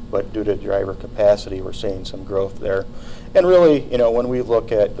mature, but due to driver capacity, we're seeing some growth there. And really, when we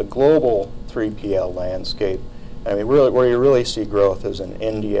look at the global 3PL landscape, where you really see growth is in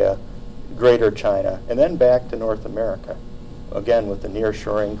India, Greater China, and then back to North America. Again, with the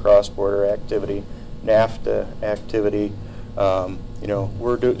nearshoring, cross-border activity, NAFTA activity,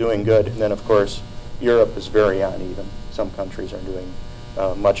 we're doing good. And then, of course, Europe is very uneven. Some countries are doing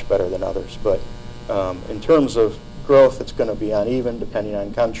much better than others. But in terms of growth, it's going to be uneven depending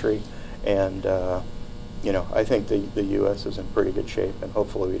on country. And, I think the U.S. is in pretty good shape. And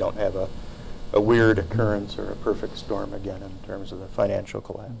hopefully we don't have a weird occurrence or a perfect storm again in terms of the financial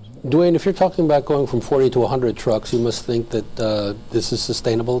collapse. Dwayne, if you're talking about going from 40 to 100 trucks, you must think that this is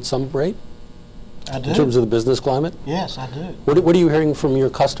sustainable at some rate? I do. In terms of the business climate? Yes, I do. What are you hearing from your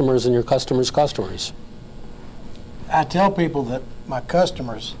customers and your customers' customers? I tell people that my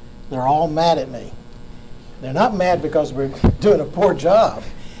customers, they're all mad at me. They're not mad because we're doing a poor job.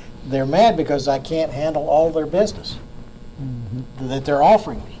 They're mad because I can't handle all their business that they're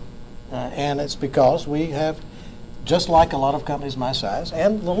offering me. And it's because we have, just like a lot of companies my size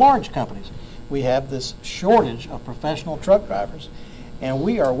and the large companies, we have this shortage of professional truck drivers, and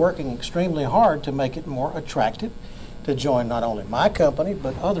we are working extremely hard to make it more attractive to join not only my company,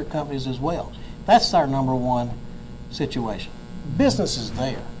 but other companies as well. That's our number one situation. Business is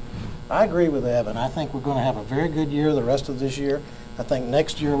there. I agree with Evan. I think we're going to have a very good year the rest of this year. I think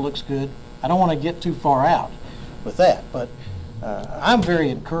next year looks good. I don't want to get too far out with that, but I'm very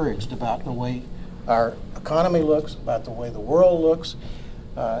encouraged about the way our economy looks, about the way the world looks,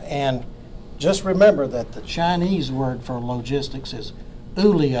 and just remember that the Chinese word for logistics is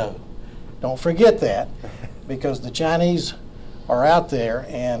Ulio. Don't forget that, because the Chinese are out there,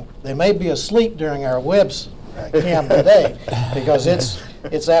 and they may be asleep during our webcam today, because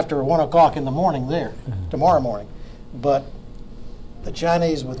it's after 1 o'clock in the morning there, tomorrow morning. But the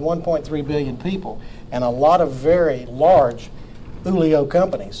Chinese, with 1.3 billion people and a lot of very large Ulio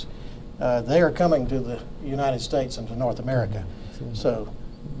companies, they are coming to the United States and to North America. So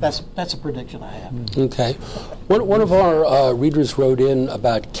that's a prediction I have. Okay. One of our readers wrote in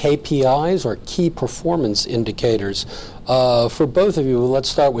about KPIs, or key performance indicators. For both of you, let's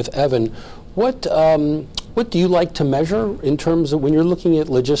start with Evan. What do you like to measure in terms of when you're looking at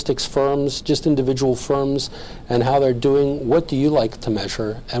logistics firms, just individual firms, and how they're doing? What do you like to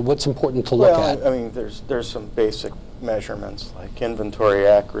measure, and what's important to look at? Well, I mean, there's some basic measurements like inventory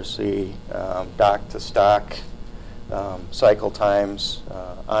accuracy, dock to stock, cycle times,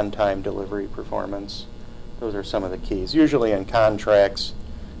 on-time delivery performance. Those are some of the keys. Usually in contracts,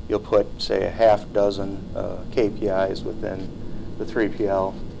 you'll put, say, a half dozen KPIs within the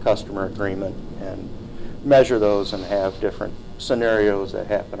 3PL customer agreement and measure those and have different scenarios that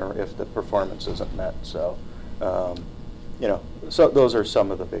happen or if the performance isn't met. So, so those are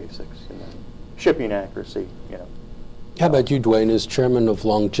some of the basics. Shipping accuracy, How about you, Dwayne, as chairman of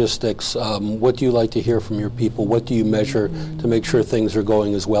Logistics? What do you like to hear from your people? What do you measure to make sure things are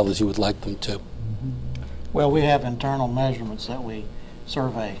going as well as you would like them to? Well, we have internal measurements that we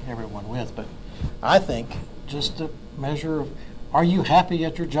survey everyone with, but I think just the measure of, are you happy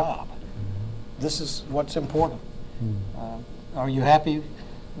at your job? This is what's important. Are you happy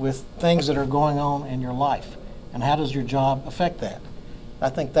with things that are going on in your life? And how does your job affect that? I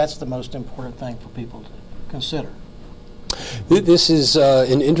think that's the most important thing for people to consider. This is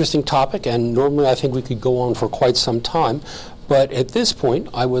an interesting topic, and normally I think we could go on for quite some time. But at this point,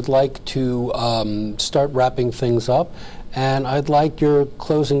 I would like to start wrapping things up. And I'd like your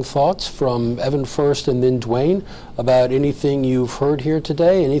closing thoughts from Evan first and then Dwayne about anything you've heard here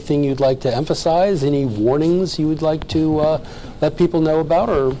today, anything you'd like to emphasize, any warnings you would like to let people know about,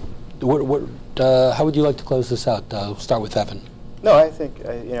 or how would you like to close this out? Start with Evan. No, I think,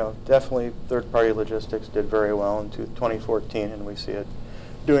 definitely third-party logistics did very well in 2014, and we see it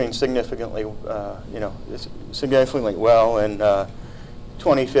doing significantly well in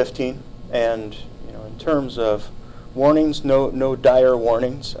 2015. And, in terms of warnings, no dire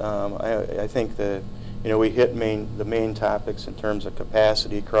warnings. I think that we hit the main topics in terms of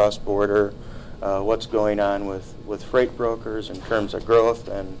capacity, cross-border, what's going on with freight brokers in terms of growth,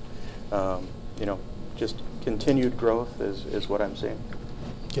 and just continued growth is what I'm seeing.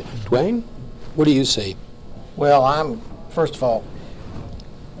 Okay. Dwayne, what do you see? Well, first of all,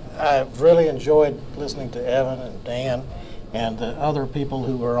 I've really enjoyed listening to Evan and Dan and the other people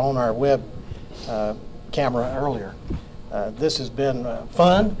who were on our web camera earlier. This has been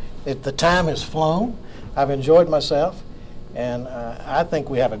fun. The time has flown. I've enjoyed myself, and I think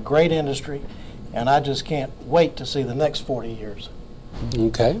we have a great industry, and I just can't wait to see the next 40 years.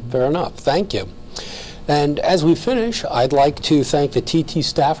 Okay, fair enough. Thank you. And as we finish, I'd like to thank the TT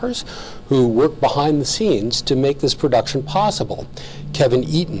staffers who work behind the scenes to make this production possible. Kevin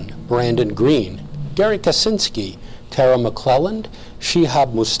Eaton, Brandon Green, Gary Kaczynski, Tara McClelland,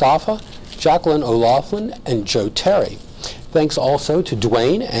 Shihab Mustafa, Jacqueline O'Loughlin, and Joe Terry. Thanks also to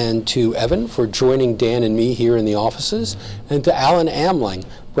Dwayne and to Evan for joining Dan and me here in the offices, and to Alan Amling,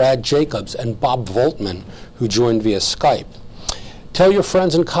 Brad Jacobs, and Bob Voltman, who joined via Skype. Tell your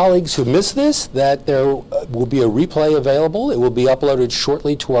friends and colleagues who missed this that there will be a replay available. It will be uploaded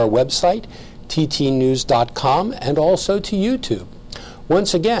shortly to our website, ttnews.com, and also to YouTube.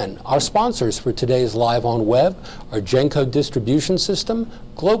 Once again, our sponsors for today's Live on Web are Genco Distribution System,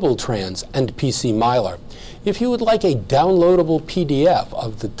 Global Trans, and PC Myler. If you would like a downloadable PDF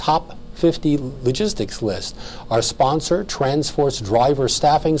of the top 50 logistics list, our sponsor, Transforce Driver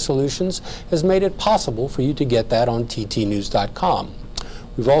Staffing Solutions, has made it possible for you to get that on ttnews.com.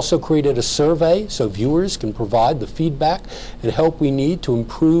 We've also created a survey so viewers can provide the feedback and help we need to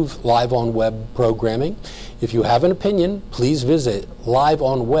improve Live on Web programming. If you have an opinion, please visit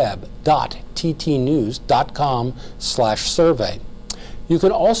liveonweb.ttnews.com/survey. You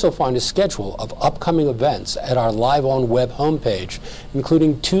can also find a schedule of upcoming events at our Live on Web homepage,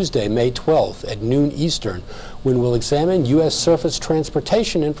 including Tuesday, May 12th at noon Eastern, when we'll examine U.S. surface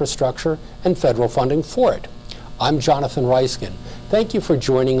transportation infrastructure and federal funding for it. I'm Jonathan Reiskin. Thank you for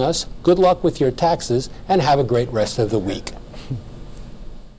joining us. Good luck with your taxes, and have a great rest of the week.